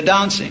circles when we're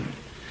dancing.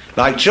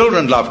 Like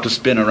children love to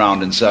spin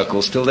around in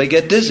circles till they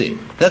get dizzy.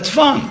 That's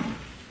fun.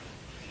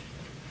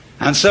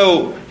 And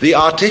so the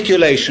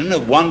articulation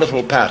of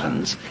wonderful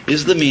patterns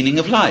is the meaning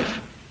of life.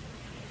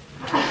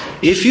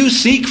 If you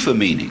seek for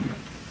meaning,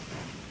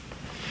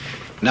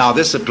 now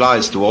this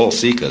applies to all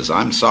seekers,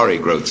 I'm sorry,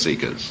 growth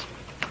seekers,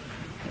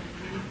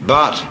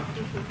 but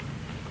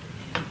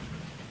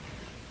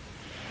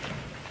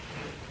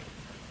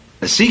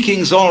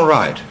seeking's all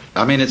right.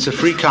 I mean, it's a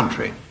free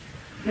country.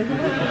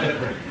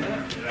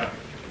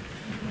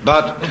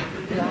 But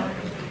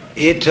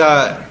it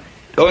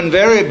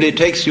invariably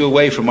takes you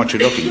away from what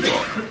you're looking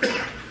for.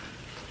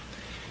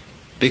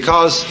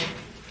 Because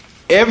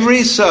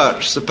every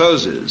search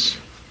supposes,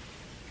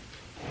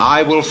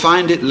 I will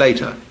find it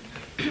later,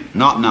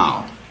 not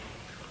now.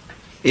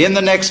 In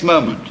the next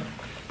moment.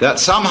 That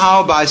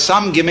somehow, by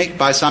some gimmick,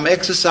 by some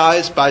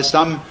exercise, by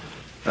some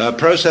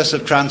process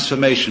of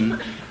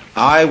transformation,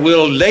 I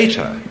will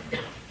later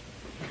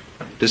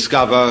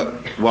discover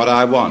what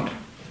I want.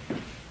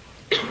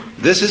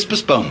 This is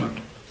postponement.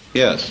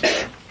 Yes.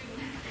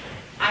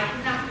 I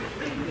do not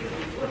agree with you.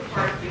 What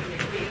part do you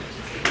agree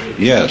with?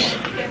 Yes.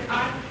 Because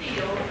I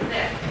feel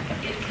that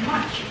it's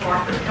much more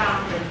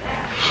profound than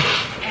that.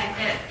 And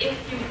that if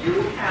you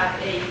do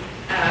have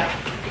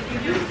if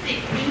you do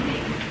seek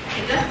meaning,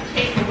 it doesn't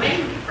take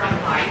away from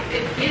life,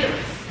 it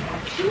gives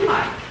to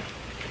life.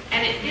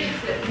 And it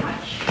gives it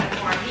much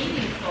more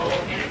meaningful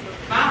and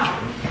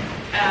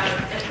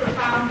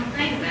profound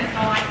thing. That's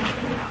all I can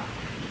think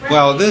of.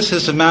 Well, this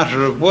is a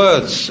matter of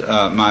words,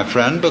 my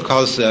friend,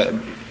 because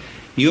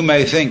you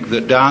may think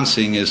that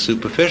dancing is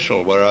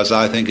superficial, whereas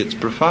I think it's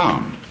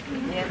profound.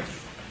 Yes.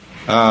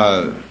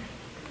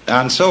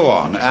 And so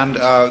on. And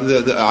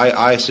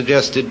I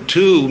suggested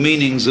two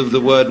meanings of the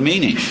word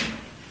meaning,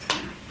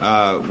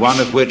 one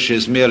of which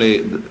is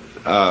merely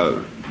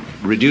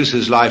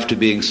reduces life to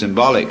being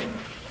symbolic,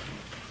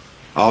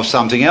 of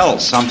something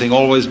else, something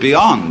always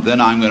beyond,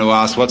 then I'm going to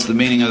ask, what's the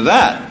meaning of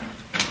that?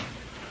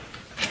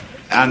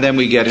 And then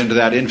we get into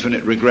that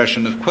infinite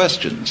regression of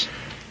questions.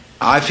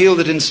 I feel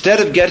that instead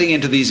of getting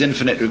into these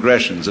infinite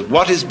regressions of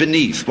what is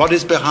beneath, what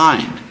is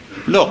behind,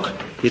 look,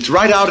 it's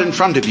right out in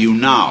front of you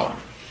now.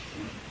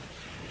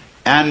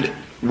 And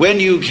when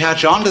you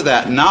catch on to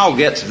that, now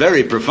gets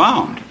very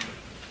profound.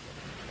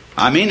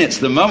 I mean, it's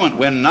the moment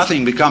when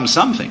nothing becomes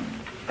something.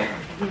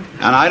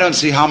 And I don't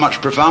see how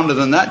much profounder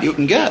than that you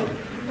can get.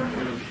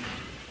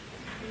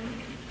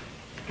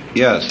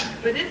 Yes.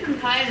 But isn't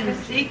hide and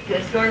seek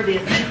sort of the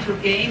essential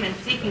game and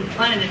seeking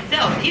fun in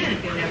itself, even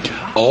if you never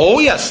find? Oh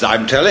yes,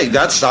 I'm telling.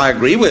 I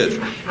agree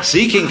with.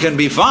 Seeking can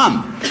be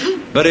fun,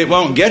 but it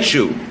won't get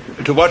you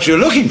to what you're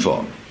looking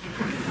for.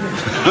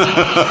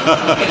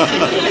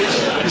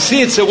 You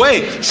see, it's a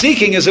way.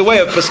 Seeking is a way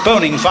of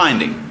postponing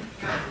finding.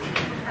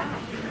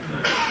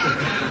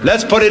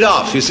 Let's put it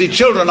off. You see,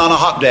 children on a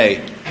hot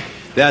day,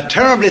 they're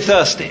terribly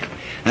thirsty.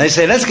 And they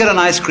say, let's get an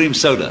ice cream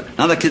soda.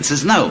 Another kid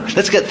says, no,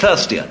 let's get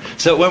thirstier.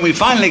 So when we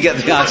finally get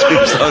the ice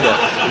cream soda,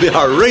 it'll be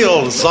a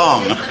real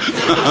song.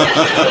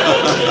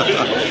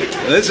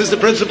 This is the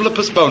principle of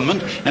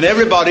postponement. And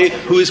everybody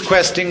who is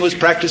questing, who's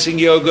practicing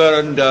yoga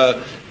and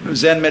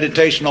Zen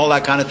meditation, all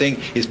that kind of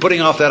thing, is putting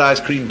off that ice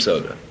cream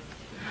soda.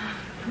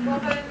 Well,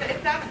 then,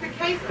 if that's the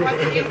case, what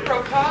do you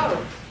propose?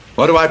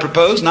 What do I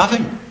propose?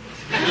 Nothing.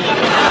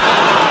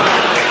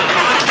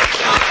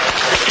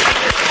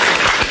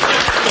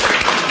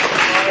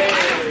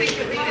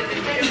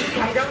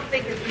 I don't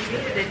think it's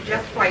repeated in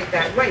just quite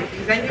that way,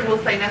 because then you will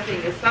say nothing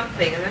is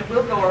something, and then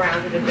we'll go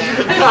around it again.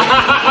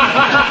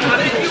 But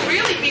if you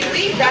really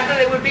believe that, then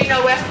there would be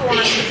no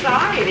echelon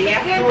society.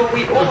 After all,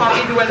 we all are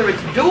either whether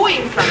it's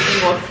doing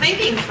something or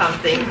thinking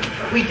something.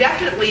 We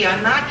definitely are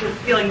not just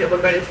feeling that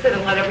we're going to sit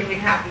and let everything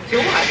happen to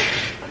us.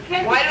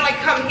 Why did I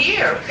come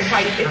here? Or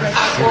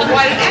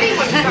why did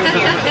anyone come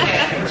here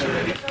today?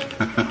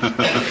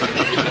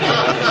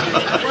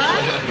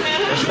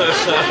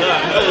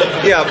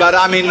 Yeah, but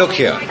I mean, look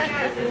here.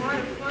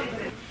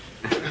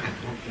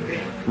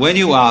 When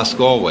you ask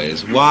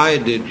always, why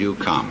did you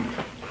come?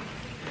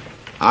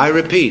 I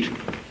repeat,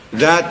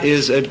 that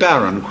is a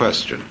barren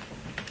question.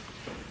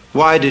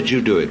 Why did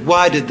you do it?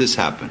 Why did this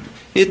happen?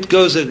 It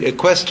goes a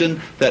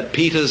question that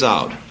peters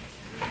out.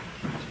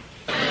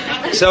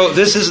 So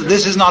this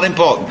is not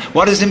important.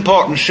 What is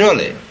important,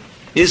 surely,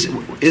 is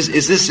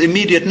this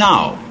immediate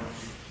now.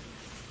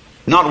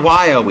 Not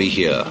why are we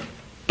here,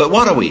 but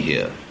what are we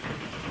here?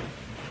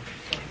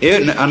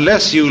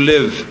 Unless you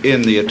live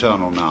in the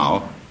eternal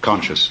now,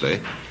 consciously,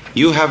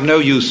 you have no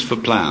use for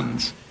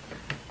plans.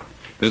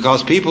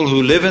 Because people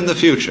who live in the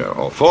future,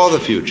 or for the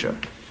future,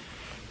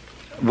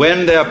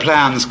 when their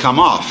plans come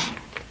off,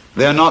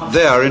 they're not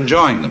there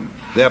enjoying them.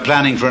 They're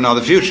planning for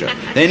another future.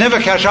 They never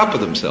catch up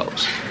with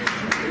themselves.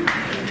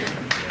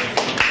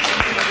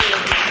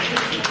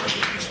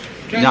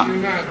 Can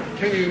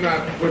you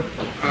not put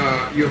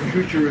your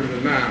future in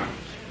the now?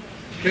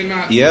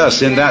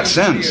 Yes, in that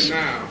sense.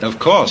 Of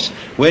course.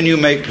 When you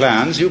make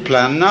plans, you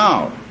plan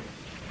now.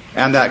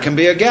 And that can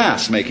be a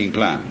gas, making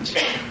plans.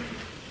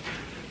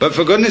 But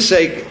for goodness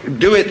sake,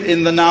 do it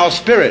in the now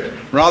spirit,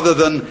 rather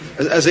than,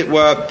 as it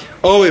were,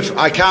 if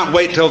I can't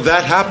wait till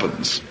that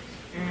happens.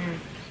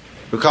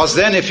 Because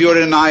then if you're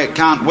in an I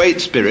can't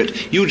wait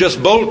spirit, you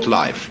just bolt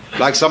life,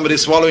 like somebody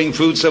swallowing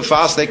food so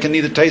fast they can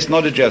neither taste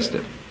nor digest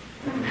it.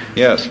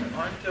 Yes?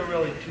 Aren't there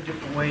really two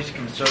different ways you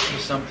can search for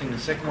something? The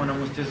second one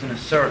almost isn't a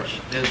search.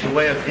 There's the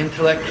way of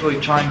intellectually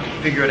trying to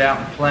figure it out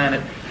and plan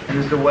it, and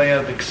there's the way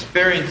of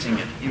experiencing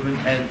it.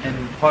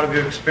 And part of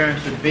your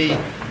experience would be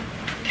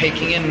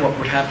taking in what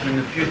would happen in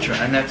the future.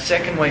 And that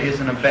second way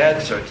isn't a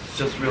bad search. It's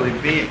just really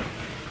being.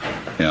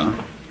 Yeah.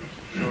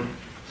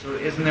 So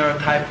isn't there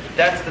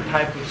that's the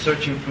type of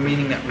searching for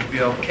meaning that would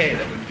be okay,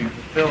 that would be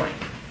fulfilling?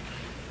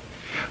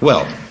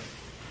 Well,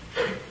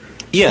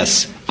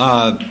 yes.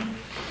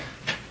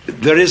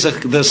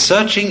 There's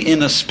searching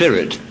in a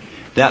spirit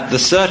that the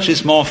search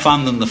is more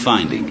fun than the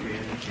finding.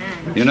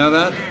 You know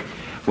that?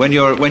 When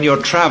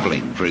you're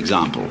traveling, for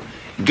example,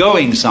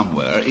 going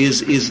somewhere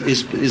is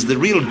the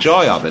real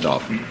joy of it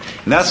often.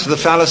 And that's the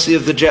fallacy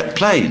of the jet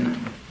plane,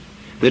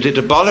 that it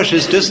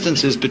abolishes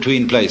distances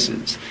between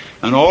places,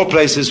 and all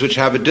places which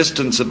have a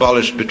distance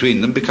abolished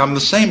between them become the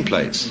same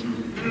place.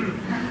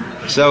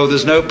 So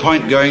there's no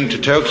point going to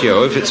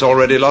Tokyo if it's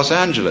already Los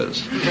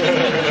Angeles.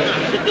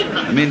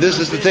 I mean, this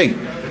is the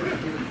thing.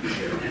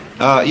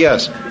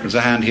 Yes, there's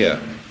a hand here.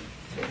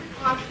 Is it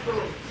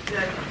possible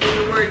that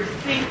in the word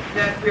seek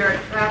that we are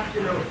trapped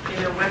in a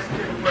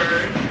Western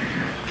word,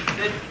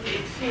 that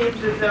it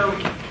seems as though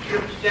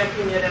you're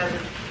projecting it as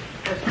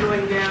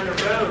going down a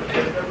road,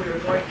 as though we were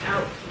going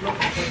out to look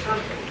for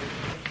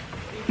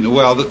something?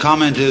 Well, the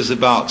comment is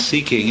about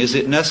seeking. Is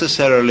it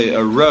necessarily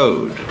a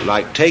road,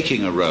 like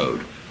taking a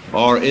road?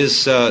 Or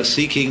is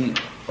seeking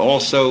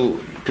also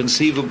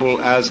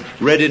conceivable as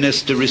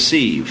readiness to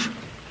receive?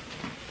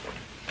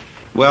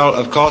 Well,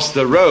 of course,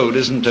 the road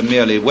isn't a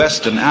merely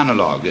Western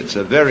analog. It's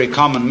a very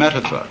common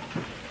metaphor.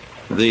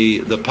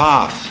 The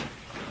path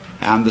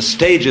and the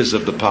stages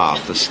of the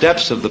path, the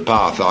steps of the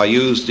path, are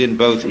used in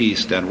both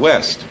East and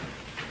West.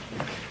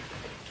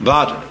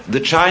 But the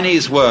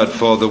Chinese word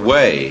for the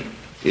way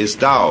is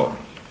Tao,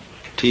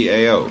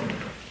 T-A-O.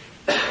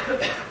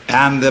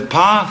 And the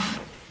path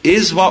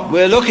is what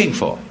we're looking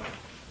for.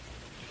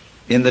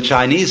 In the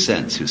Chinese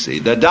sense, you see.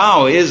 The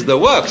Tao is the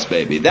works,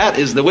 baby. That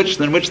is the which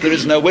than which there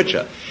is no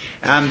witcher.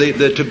 And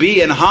the to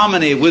be in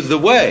harmony with the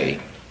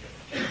way,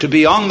 to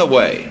be on the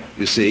way,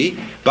 you see.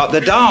 But the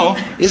Tao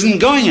isn't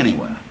going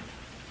anywhere.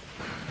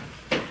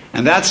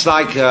 And that's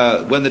like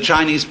when the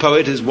Chinese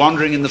poet is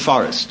wandering in the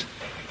forest.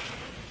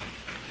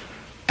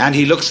 And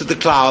he looks at the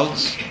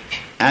clouds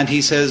and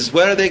he says,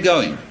 where are they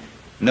going?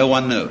 No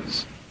one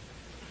knows.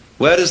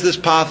 Where does this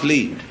path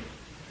lead?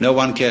 No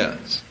one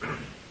cares.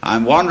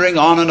 I'm wandering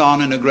on and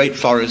on in a great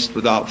forest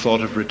without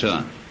thought of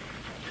return.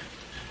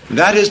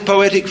 That is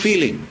poetic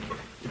feeling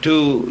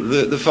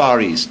to the Far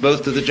East,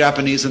 both to the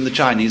Japanese and the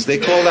Chinese. They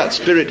call that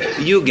spirit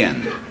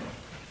yugen.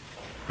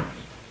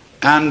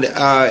 And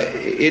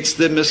it's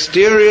the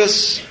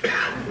mysterious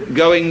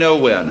going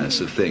nowhereness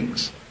of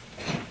things.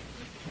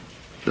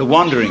 The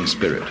wandering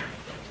spirit.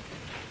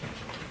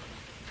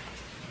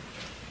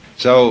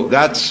 So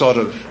that sort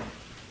of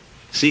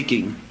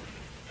seeking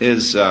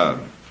is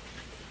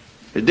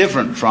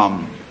different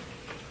from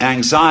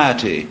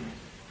anxiety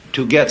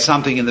to get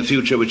something in the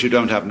future which you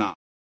don't have now.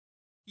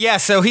 Yeah,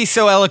 so he's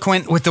so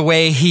eloquent with the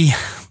way he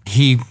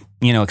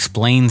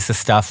explains the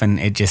stuff, and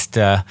it just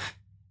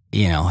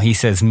he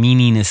says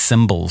meaning is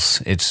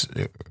symbols. It's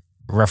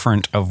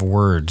referent of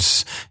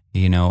words,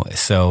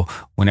 so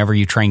whenever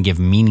you try and give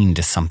meaning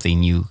to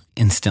something, you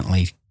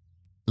instantly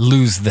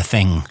lose the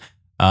thing.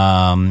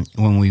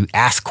 When we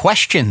ask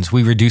questions,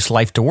 we reduce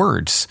life to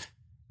words.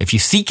 If you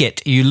seek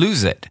it, you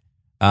lose it.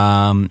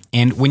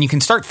 And when you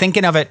can start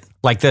thinking of it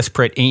like this,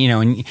 Prit,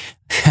 and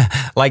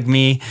like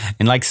me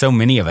and like so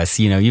many of us,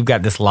 you've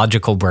got this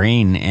logical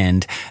brain,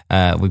 and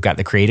we've got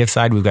the creative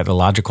side, we've got the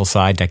logical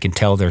side. I can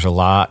tell there's a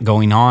lot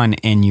going on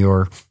in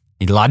your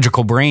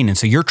logical brain. And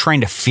so you're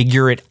trying to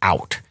figure it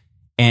out.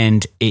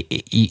 And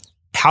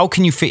how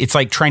can you, it's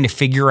like trying to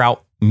figure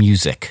out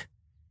music.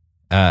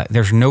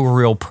 There's no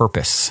real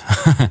purpose.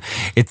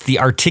 It's the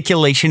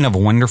articulation of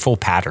wonderful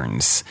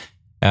patterns.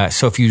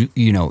 So if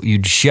you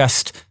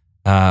just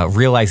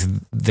realize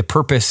the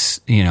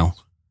purpose,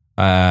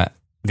 there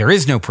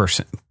is no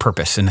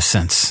purpose in a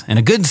sense, in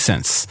a good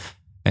sense.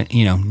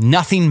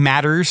 Nothing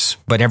matters,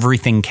 but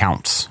everything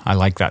counts. I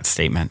like that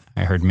statement.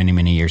 I heard many,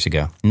 many years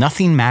ago.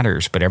 Nothing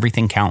matters, but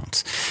everything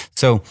counts.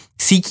 So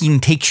seeking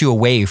takes you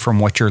away from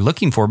what you're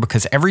looking for,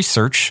 because every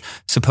search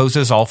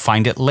supposes I'll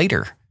find it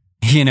later.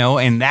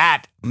 And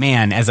that,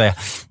 man, as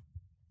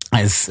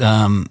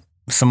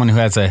someone who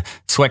has a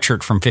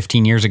sweatshirt from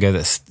 15 years ago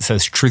that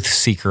says truth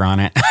seeker on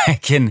it, I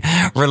can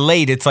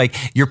relate. It's like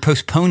you're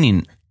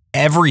postponing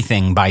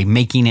everything by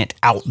making it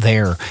out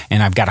there,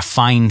 and I've got to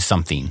find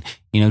something,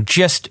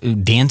 just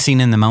dancing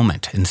in the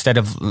moment instead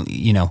of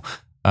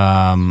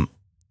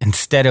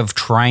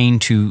trying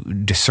to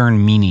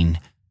discern meaning,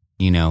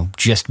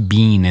 just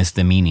being is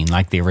the meaning,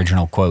 like the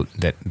original quote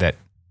that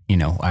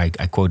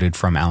I quoted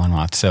from Alan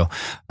Watts. So,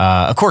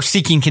 of course,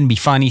 seeking can be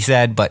fun, he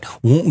said, but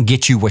won't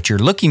get you what you're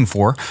looking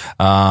for.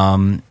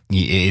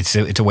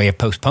 It's a way of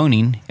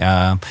postponing.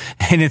 And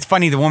it's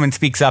funny, the woman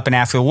speaks up and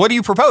asks, well, what do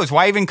you propose?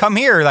 Why even come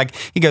here? Like,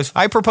 he goes,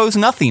 I propose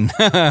nothing.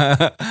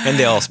 And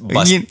they all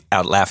bust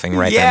out laughing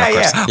right then, of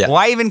course. Yeah.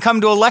 Why even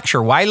come to a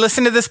lecture? Why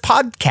listen to this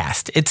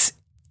podcast? It's,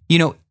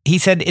 he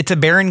said, it's a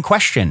barren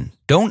question.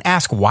 Don't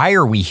ask, why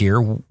are we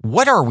here?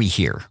 What are we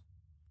here?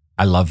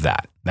 I love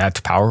that.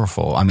 That's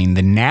powerful. I mean,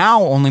 the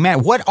now only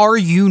matters. What are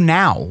you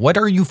now? What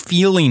are you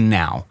feeling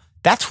now?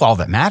 That's all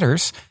that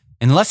matters.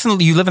 Unless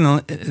you live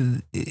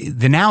in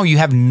the now, you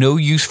have no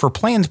use for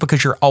plans,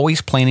 because you're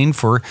always planning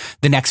for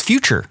the next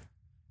future.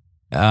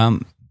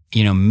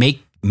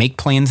 Make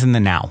plans in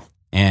the now.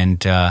 And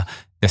the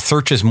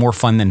search is more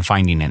fun than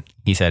finding it.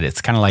 He said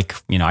it's kind of like,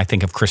 I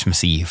think of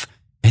Christmas Eve.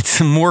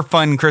 It's more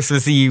fun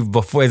Christmas Eve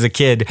as a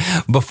kid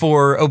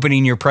before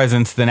opening your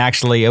presents than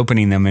actually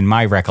opening them, in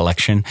my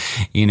recollection,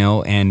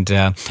 and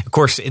of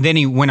course, then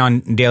he went on,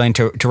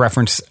 Dalien, to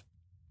reference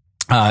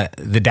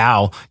the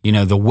Tao,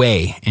 the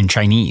way in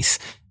Chinese.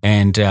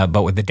 And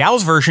but with the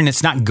Tao's version,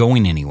 it's not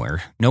going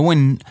anywhere. No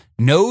one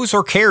knows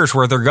or cares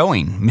where they're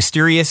going.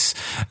 Mysteriously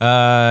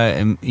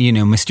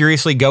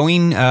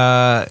going,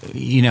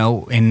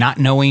 and not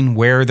knowing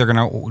where they're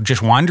going to,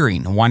 just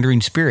wandering, a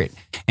wandering spirit.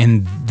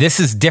 And this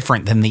is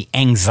different than the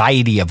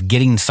anxiety of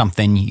getting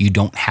something you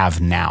don't have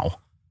now,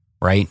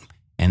 right?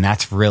 And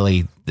that's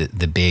really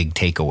the big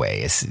takeaway,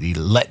 is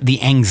let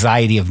the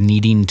anxiety of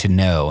needing to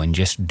know and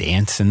just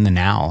dance in the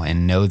now,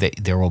 and know that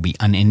there will be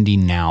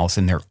unending nows,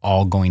 and they're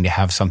all going to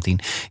have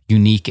something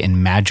unique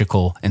and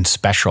magical and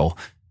special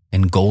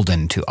and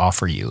golden to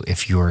offer you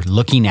if you're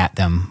looking at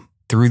them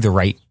through the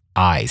right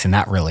eyes. And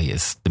that really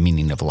is the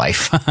meaning of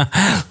life.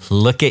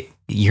 Look at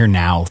your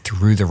now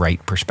through the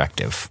right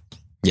perspective.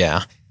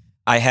 Yeah.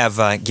 I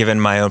have given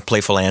my own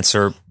playful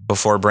answer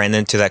before,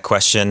 Brandon, to that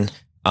question.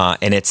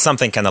 And it's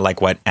something kind of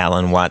like what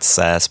Alan Watts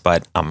says,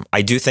 but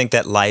I do think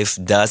that life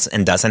does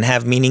and doesn't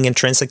have meaning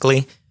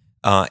intrinsically.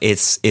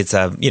 It's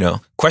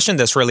a question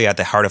that's really at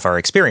the heart of our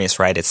experience,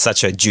 right? It's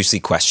such a juicy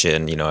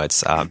question.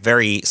 It's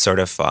very sort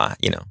of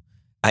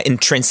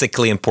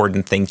intrinsically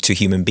important thing to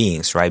human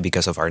beings, right?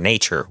 Because of our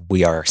nature,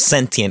 we are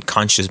sentient,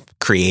 conscious,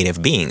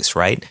 creative beings,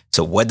 right?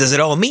 So what does it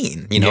all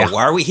mean?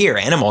 Why are we here?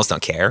 Animals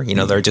don't care.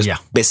 They're just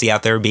busy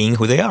out there being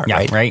who they are,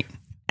 right? Right.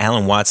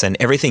 Alan Watson,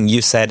 everything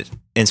you said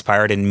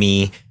inspired in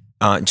me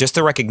just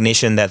the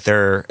recognition that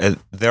there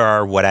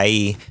are what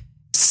I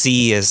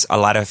see as a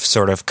lot of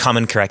sort of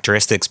common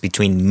characteristics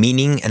between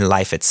meaning and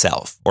life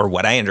itself, or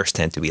what I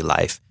understand to be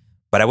life.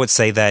 But I would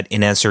say that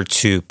in answer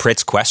to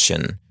Prit's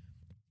question,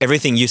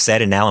 everything you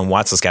said and Alan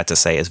Watts has got to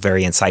say is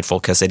very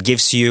insightful, because it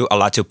gives you a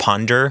lot to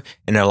ponder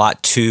and a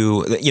lot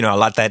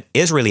that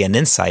is really an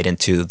insight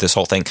into this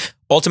whole thing.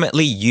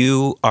 Ultimately,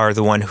 you are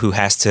the one who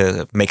has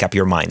to make up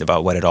your mind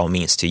about what it all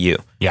means to you.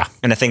 Yeah.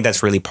 And I think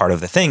that's really part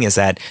of the thing, is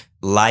that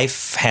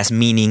life has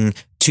meaning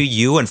to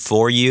you and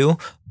for you,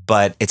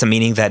 but it's a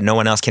meaning that no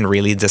one else can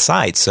really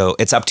decide. So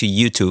it's up to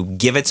you to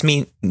give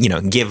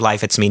give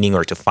life its meaning,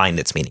 or to find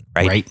its meaning,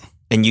 right? Right.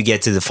 And you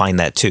get to define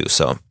that too.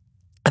 So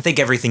I think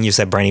everything you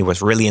said, Brandy,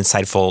 was really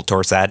insightful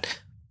towards that.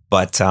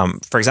 But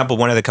for example,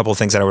 one of the couple of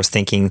things that I was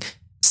thinking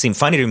seemed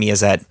funny to me is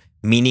that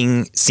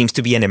meaning seems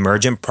to be an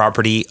emergent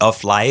property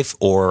of life,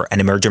 or an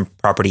emergent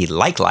property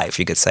like life,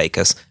 you could say,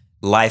 because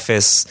life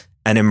is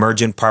an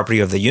emergent property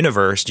of the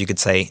universe, you could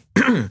say,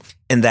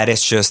 and that it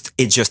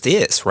just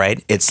is,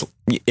 right? It's,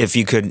 if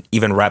you could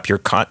even wrap your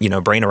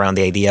brain around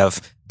the idea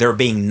of there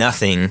being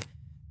nothing,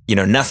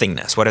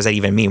 nothingness. What does that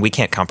even mean? We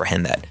can't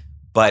comprehend that.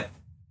 But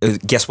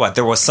guess what?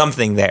 There was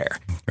something there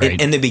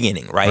in the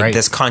beginning, right?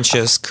 This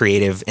conscious,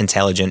 creative,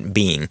 intelligent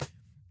being.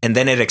 And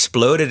then it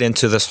exploded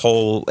into this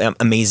whole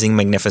amazing,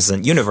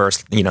 magnificent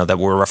universe, that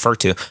we're referred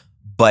to.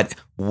 But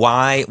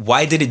why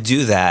did it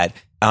do that?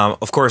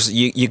 Of course,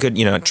 you could,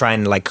 try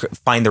and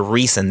find the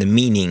reason, the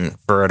meaning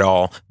for it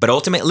all. But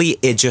ultimately,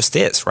 it just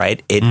is,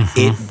 right?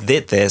 It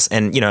did this.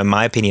 And, in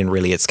my opinion,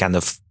 really, it's kind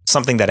of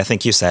something that I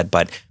think you said,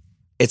 but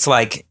it's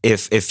like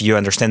if you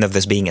understand of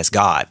this being as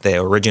God, the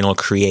original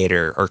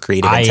creator or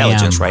creative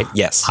intelligence, right?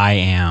 Yes. I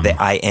am.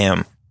 The I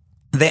am.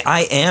 The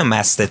I am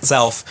as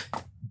itself.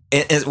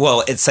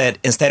 It said,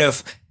 instead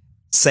of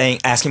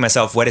asking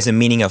myself, what is the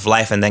meaning of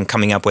life, and then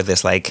coming up with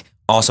this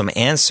awesome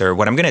answer,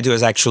 what I'm going to do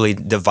is actually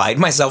divide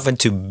myself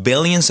into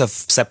billions of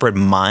separate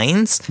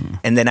minds,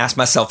 and then ask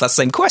myself that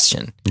same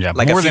question. Yeah,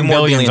 more than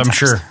billions, I'm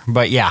sure.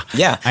 But yeah,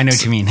 I know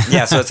what you mean.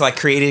 Yeah, so it's like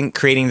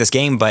creating this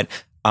game, but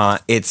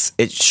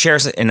it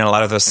shares in a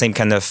lot of those same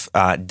kind of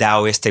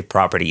Taoistic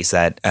properties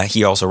that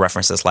he also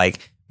references. Like,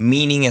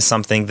 meaning is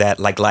something that,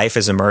 like, life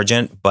is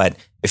emergent, but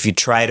if you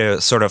try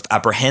to sort of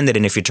apprehend it,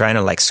 and if you're trying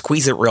to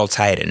squeeze it real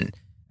tight and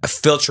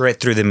filter it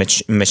through the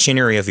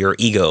machinery of your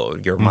ego,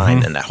 your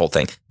mind, and that whole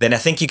thing, then I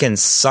think you can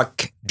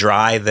suck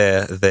dry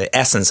the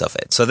essence of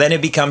it. So then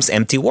it becomes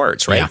empty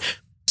words, right? Yeah.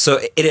 So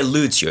it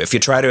eludes you. If you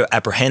try to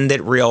apprehend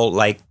it real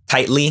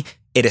tightly,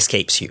 it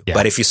escapes you. Yeah.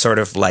 But if you sort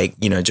of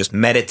just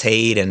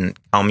meditate and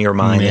calm your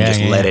mind and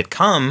just let it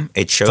come,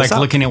 it shows up. It's like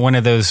looking at one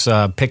of those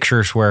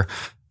pictures where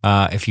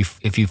if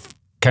you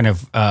kind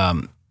of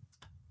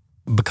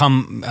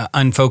become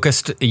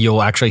unfocused,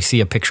 you'll actually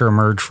see a picture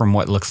emerge from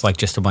what looks like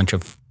just a bunch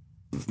of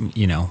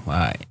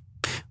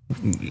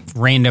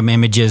random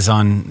images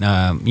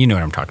on, you know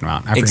what I'm talking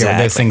about. I forget what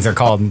those things are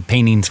called,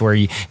 paintings, where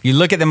you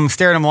look at them,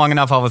 stare at them long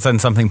enough, all of a sudden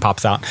something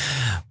pops out.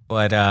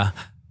 But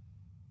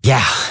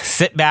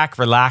sit back,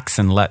 relax,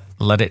 and let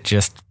it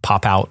just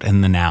pop out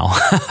in the now.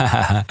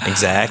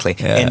 Exactly.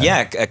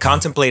 Yeah. And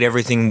contemplate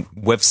everything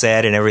we've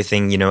said and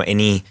everything,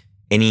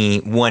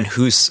 anyone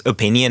whose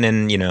opinion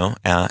and,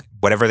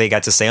 whatever they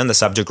got to say on the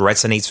subject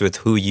resonates with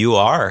who you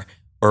are,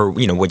 or,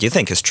 what you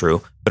think is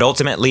true. But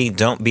ultimately,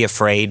 don't be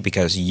afraid,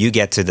 because you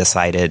get to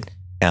decide it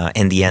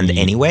in the end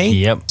anyway.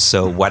 Yep.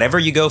 So whatever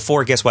you go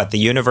for, guess what? The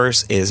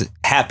universe is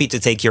happy to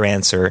take your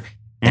answer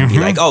and be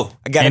like, oh,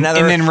 I got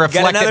another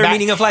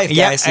meaning of life,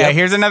 guys. Yep.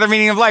 Here's another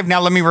meaning of life. Now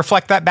let me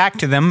reflect that back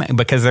to them,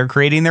 because they're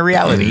creating their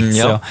reality.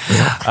 Yep.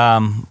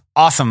 So,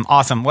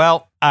 awesome.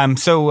 Well, I'm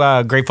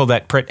so grateful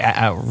that Prit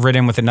wrote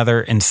in with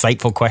another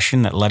insightful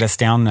question that led us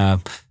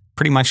down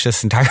pretty much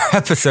this entire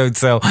episode.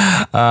 So,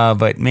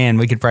 but man,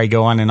 we could probably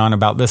go on and on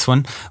about this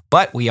one.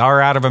 But we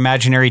are out of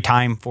imaginary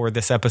time for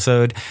this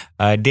episode.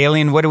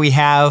 Dalien, what do we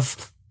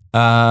have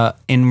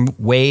in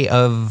way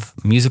of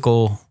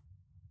musical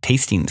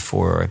tastings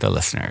for the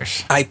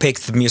listeners? I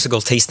picked the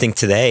musical tasting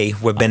today.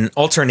 We've been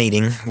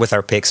alternating with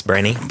our picks,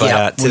 Brandy.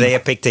 But today I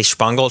picked a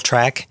Spangle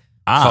track.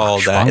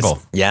 Called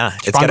Spangle.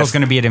 Spangle's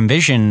going to be at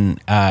Envision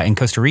in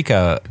Costa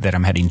Rica that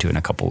I'm heading to in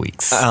a couple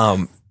weeks.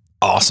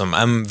 Awesome.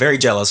 I'm very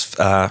jealous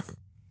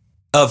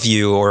of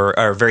you,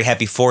 or very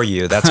happy for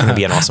you. That's going to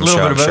be an awesome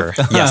show, I'm sure.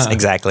 Yes,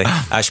 exactly.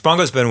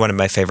 Spango's been one of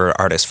my favorite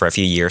artists for a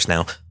few years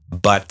now.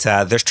 But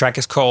this track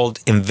is called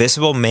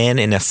Invisible Man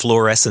in a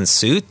Fluorescent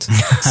Suit.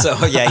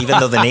 So, even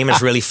though the name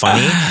is really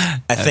funny,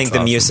 I think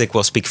the music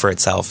will speak for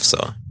itself.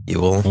 So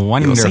you will.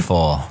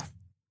 Wonderful.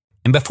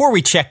 And before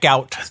we check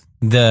out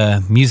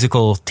the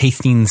musical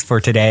tastings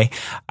for today,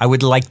 I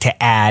would like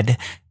to add,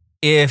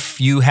 if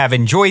you have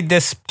enjoyed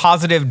this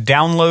positive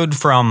download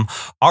from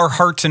our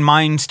hearts and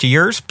minds to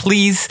yours,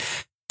 please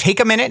take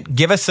a minute,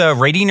 give us a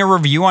rating or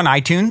review on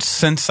iTunes,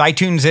 since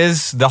iTunes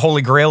is the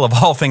holy grail of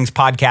all things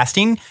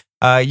podcasting.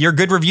 Your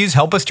good reviews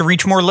help us to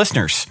reach more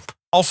listeners.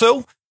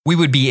 Also, we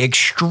would be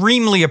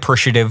extremely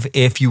appreciative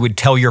if you would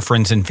tell your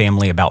friends and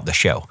family about the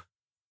show.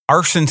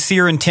 Our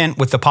sincere intent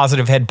with the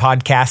Positive Head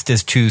podcast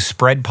is to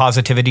spread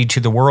positivity to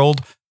the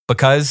world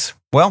because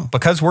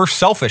we're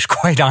selfish,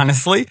 quite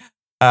honestly.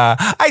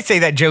 I say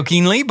that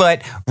jokingly,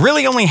 but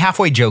really only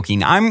halfway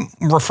joking. I'm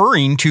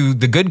referring to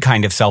the good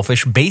kind of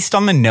selfish based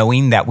on the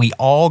knowing that we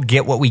all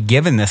get what we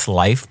give in this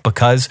life,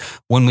 because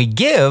when we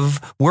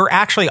give, we're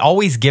actually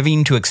always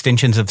giving to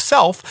extensions of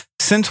self,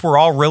 since we're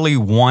all really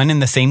one in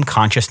the same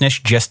consciousness,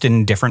 just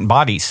in different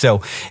bodies.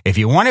 So if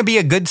you want to be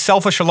a good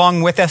selfish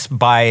along with us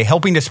by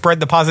helping to spread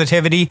the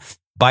positivity,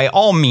 by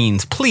all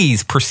means,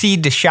 please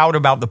proceed to shout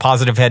about the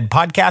Positive Head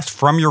podcast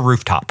from your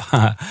rooftop.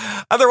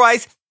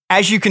 Otherwise,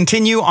 as you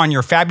continue on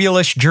your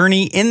fabulous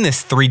journey in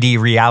this 3D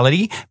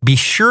reality, be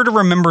sure to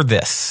remember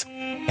this.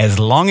 As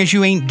long as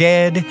you ain't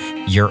dead,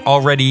 you're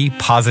already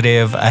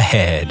positive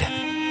ahead.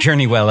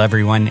 Journey well,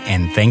 everyone,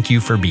 and thank you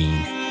for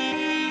being.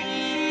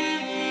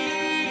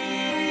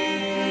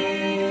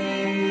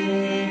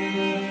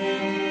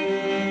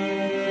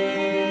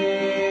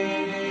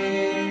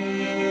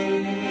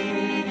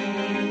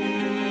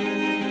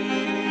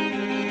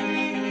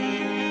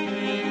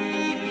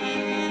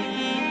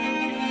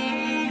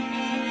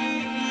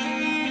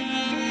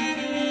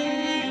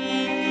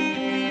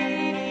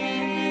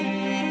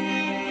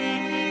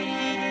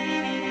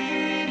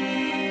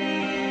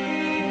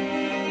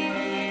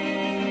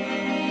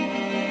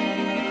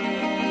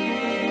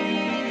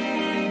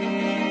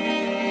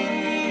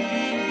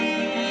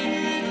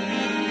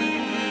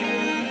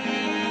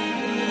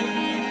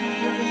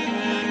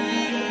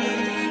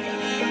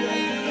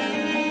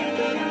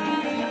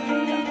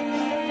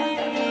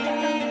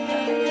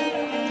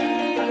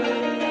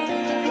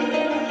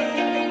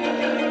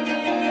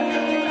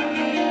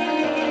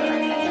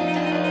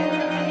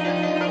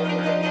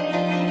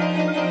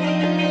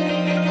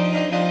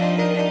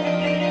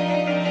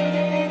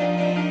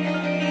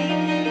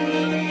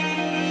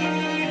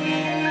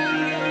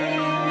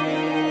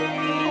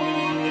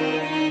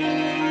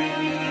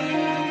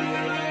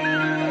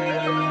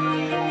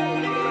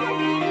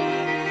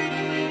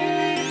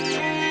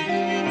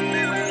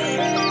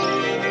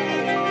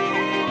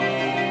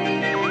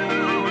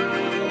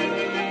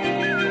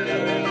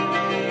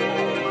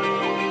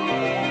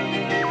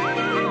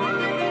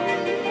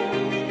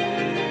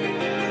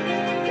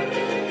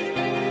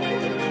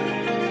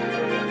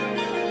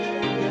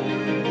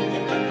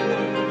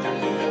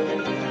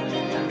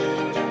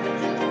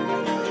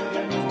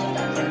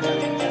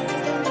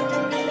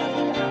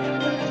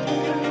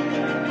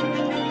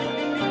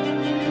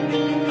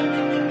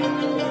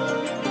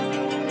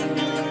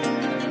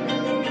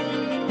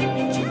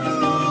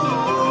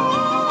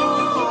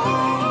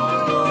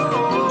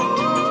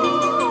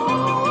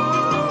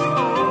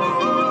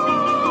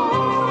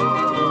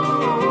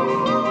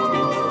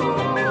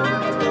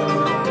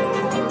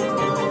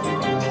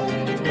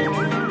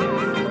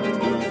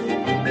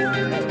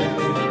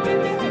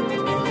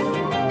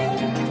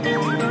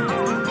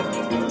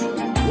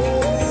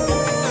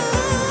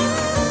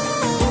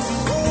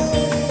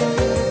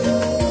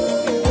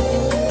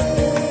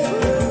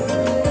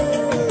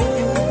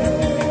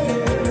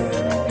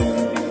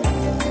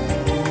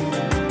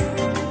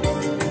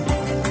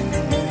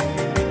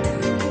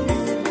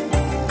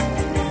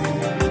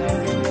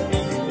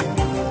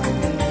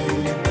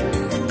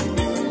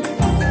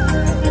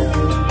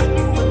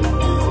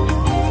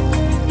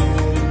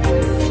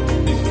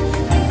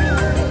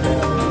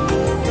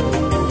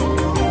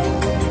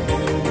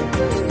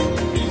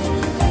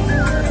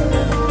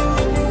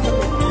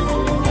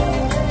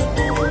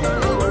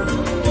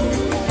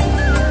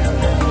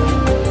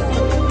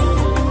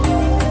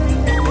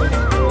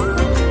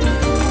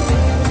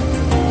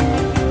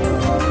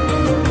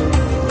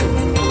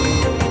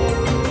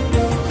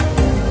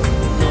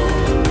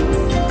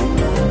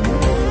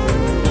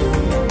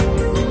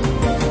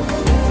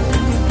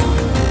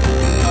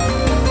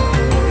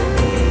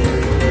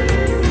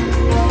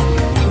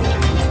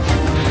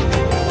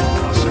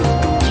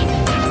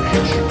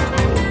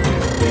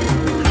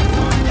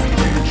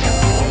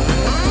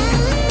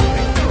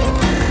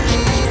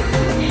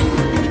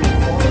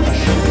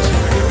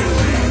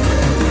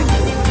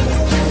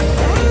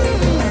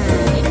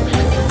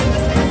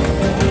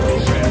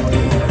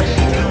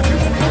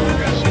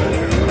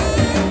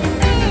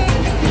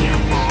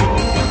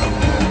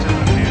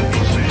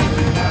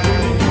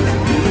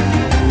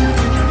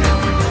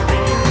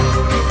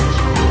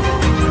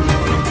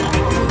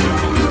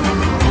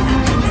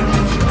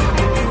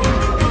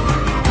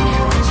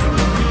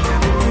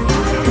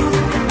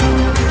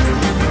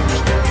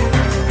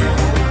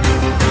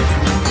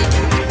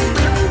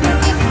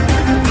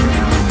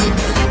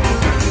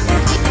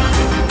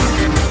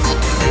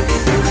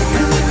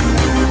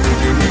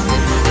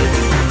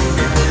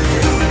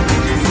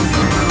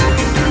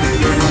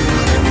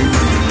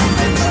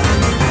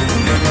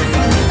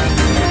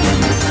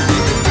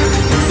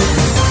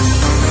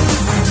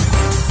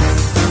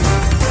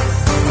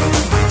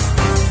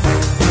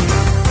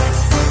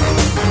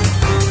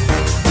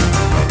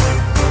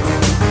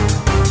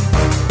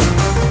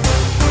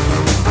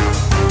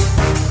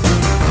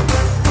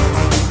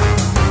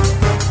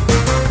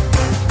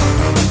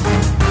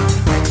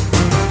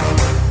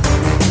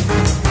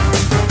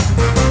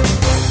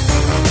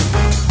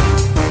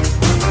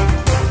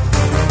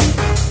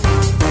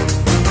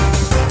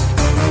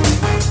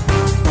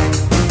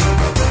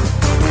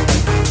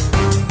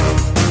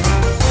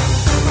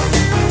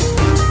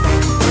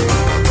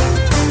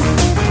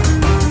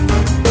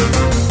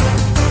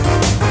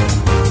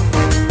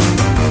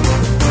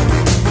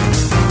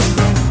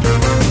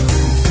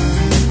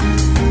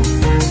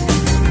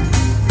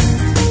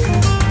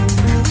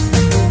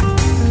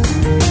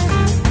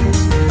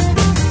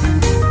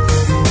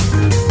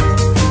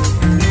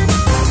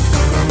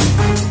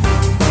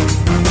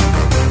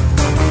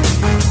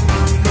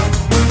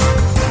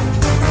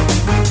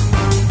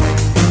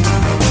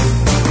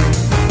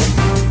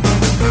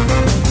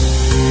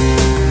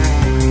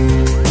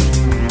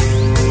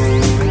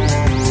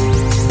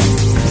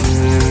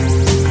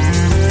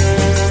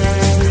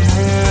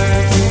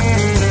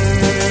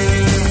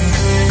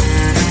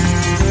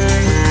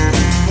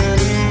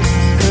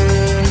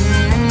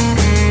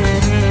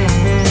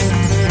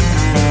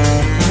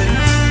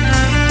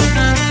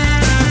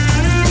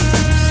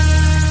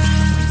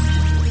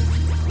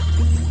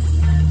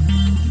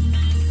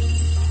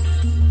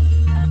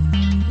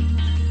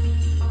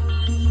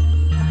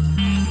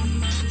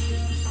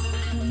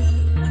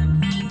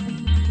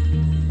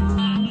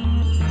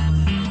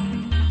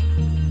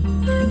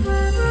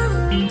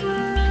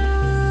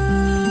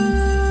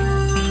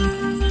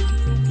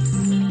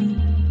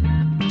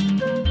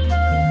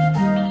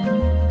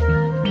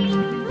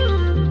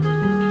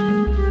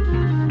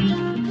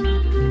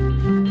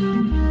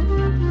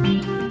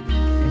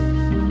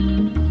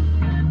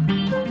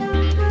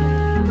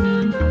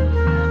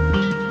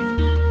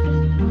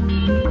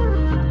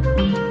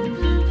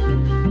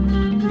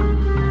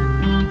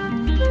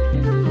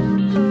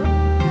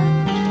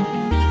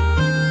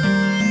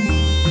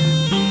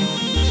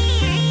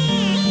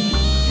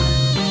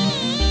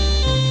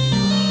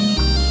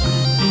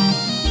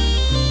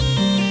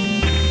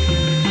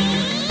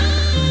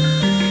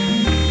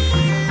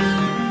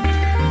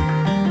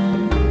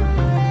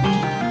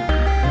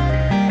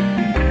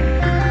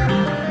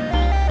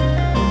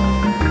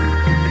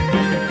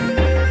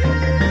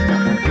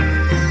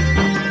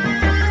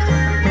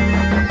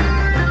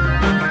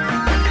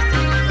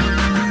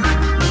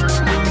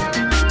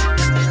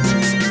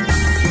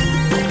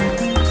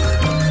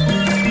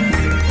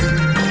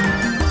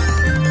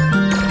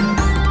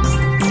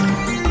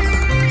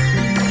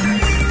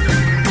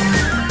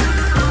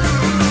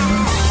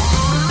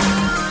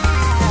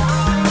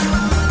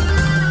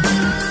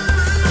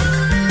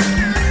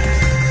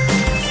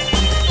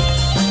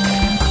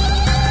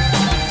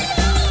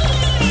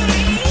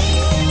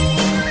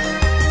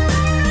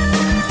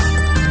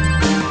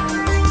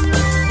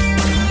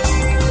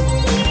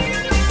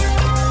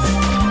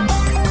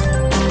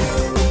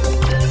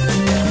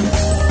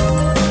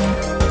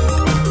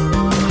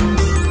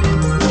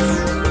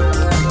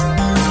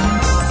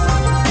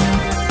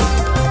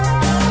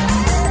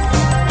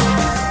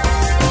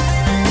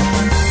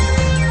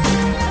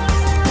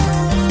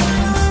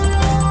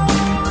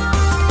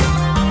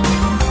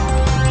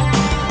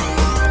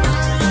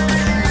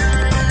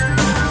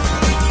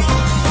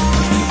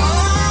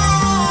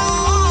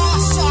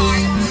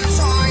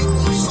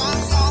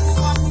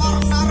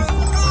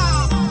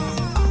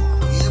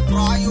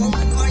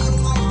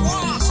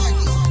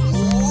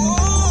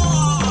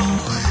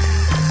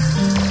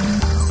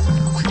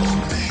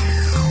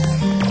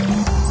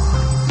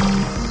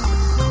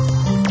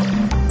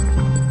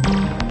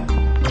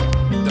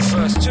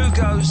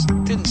 goes,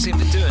 didn't seem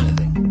to do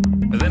anything.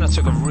 But then I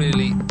took a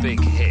really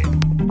big hit.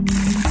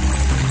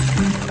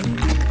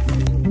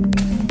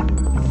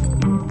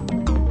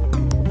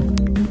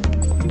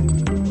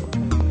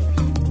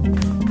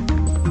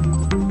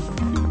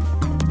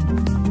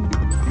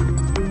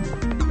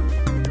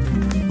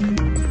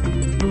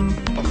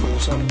 I feel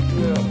something,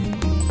 yeah.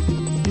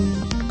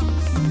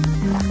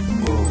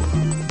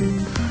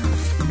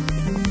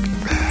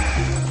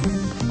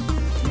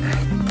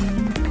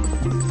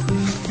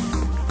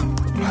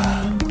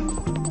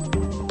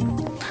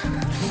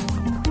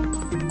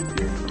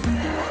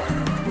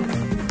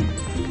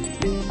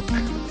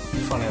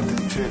 Funny, I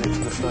didn't feel it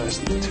for the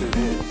first 2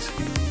 hits.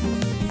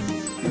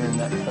 And then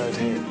that third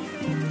hit,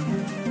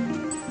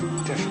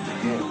 definitely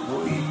hit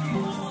woody.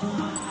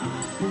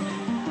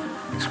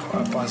 It's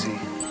quite a buzzy.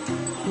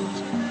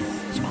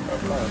 It's quite a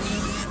buzz.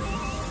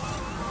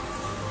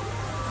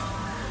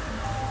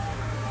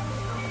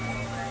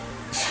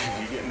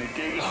 You're getting the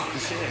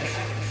giggles,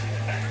 yeah.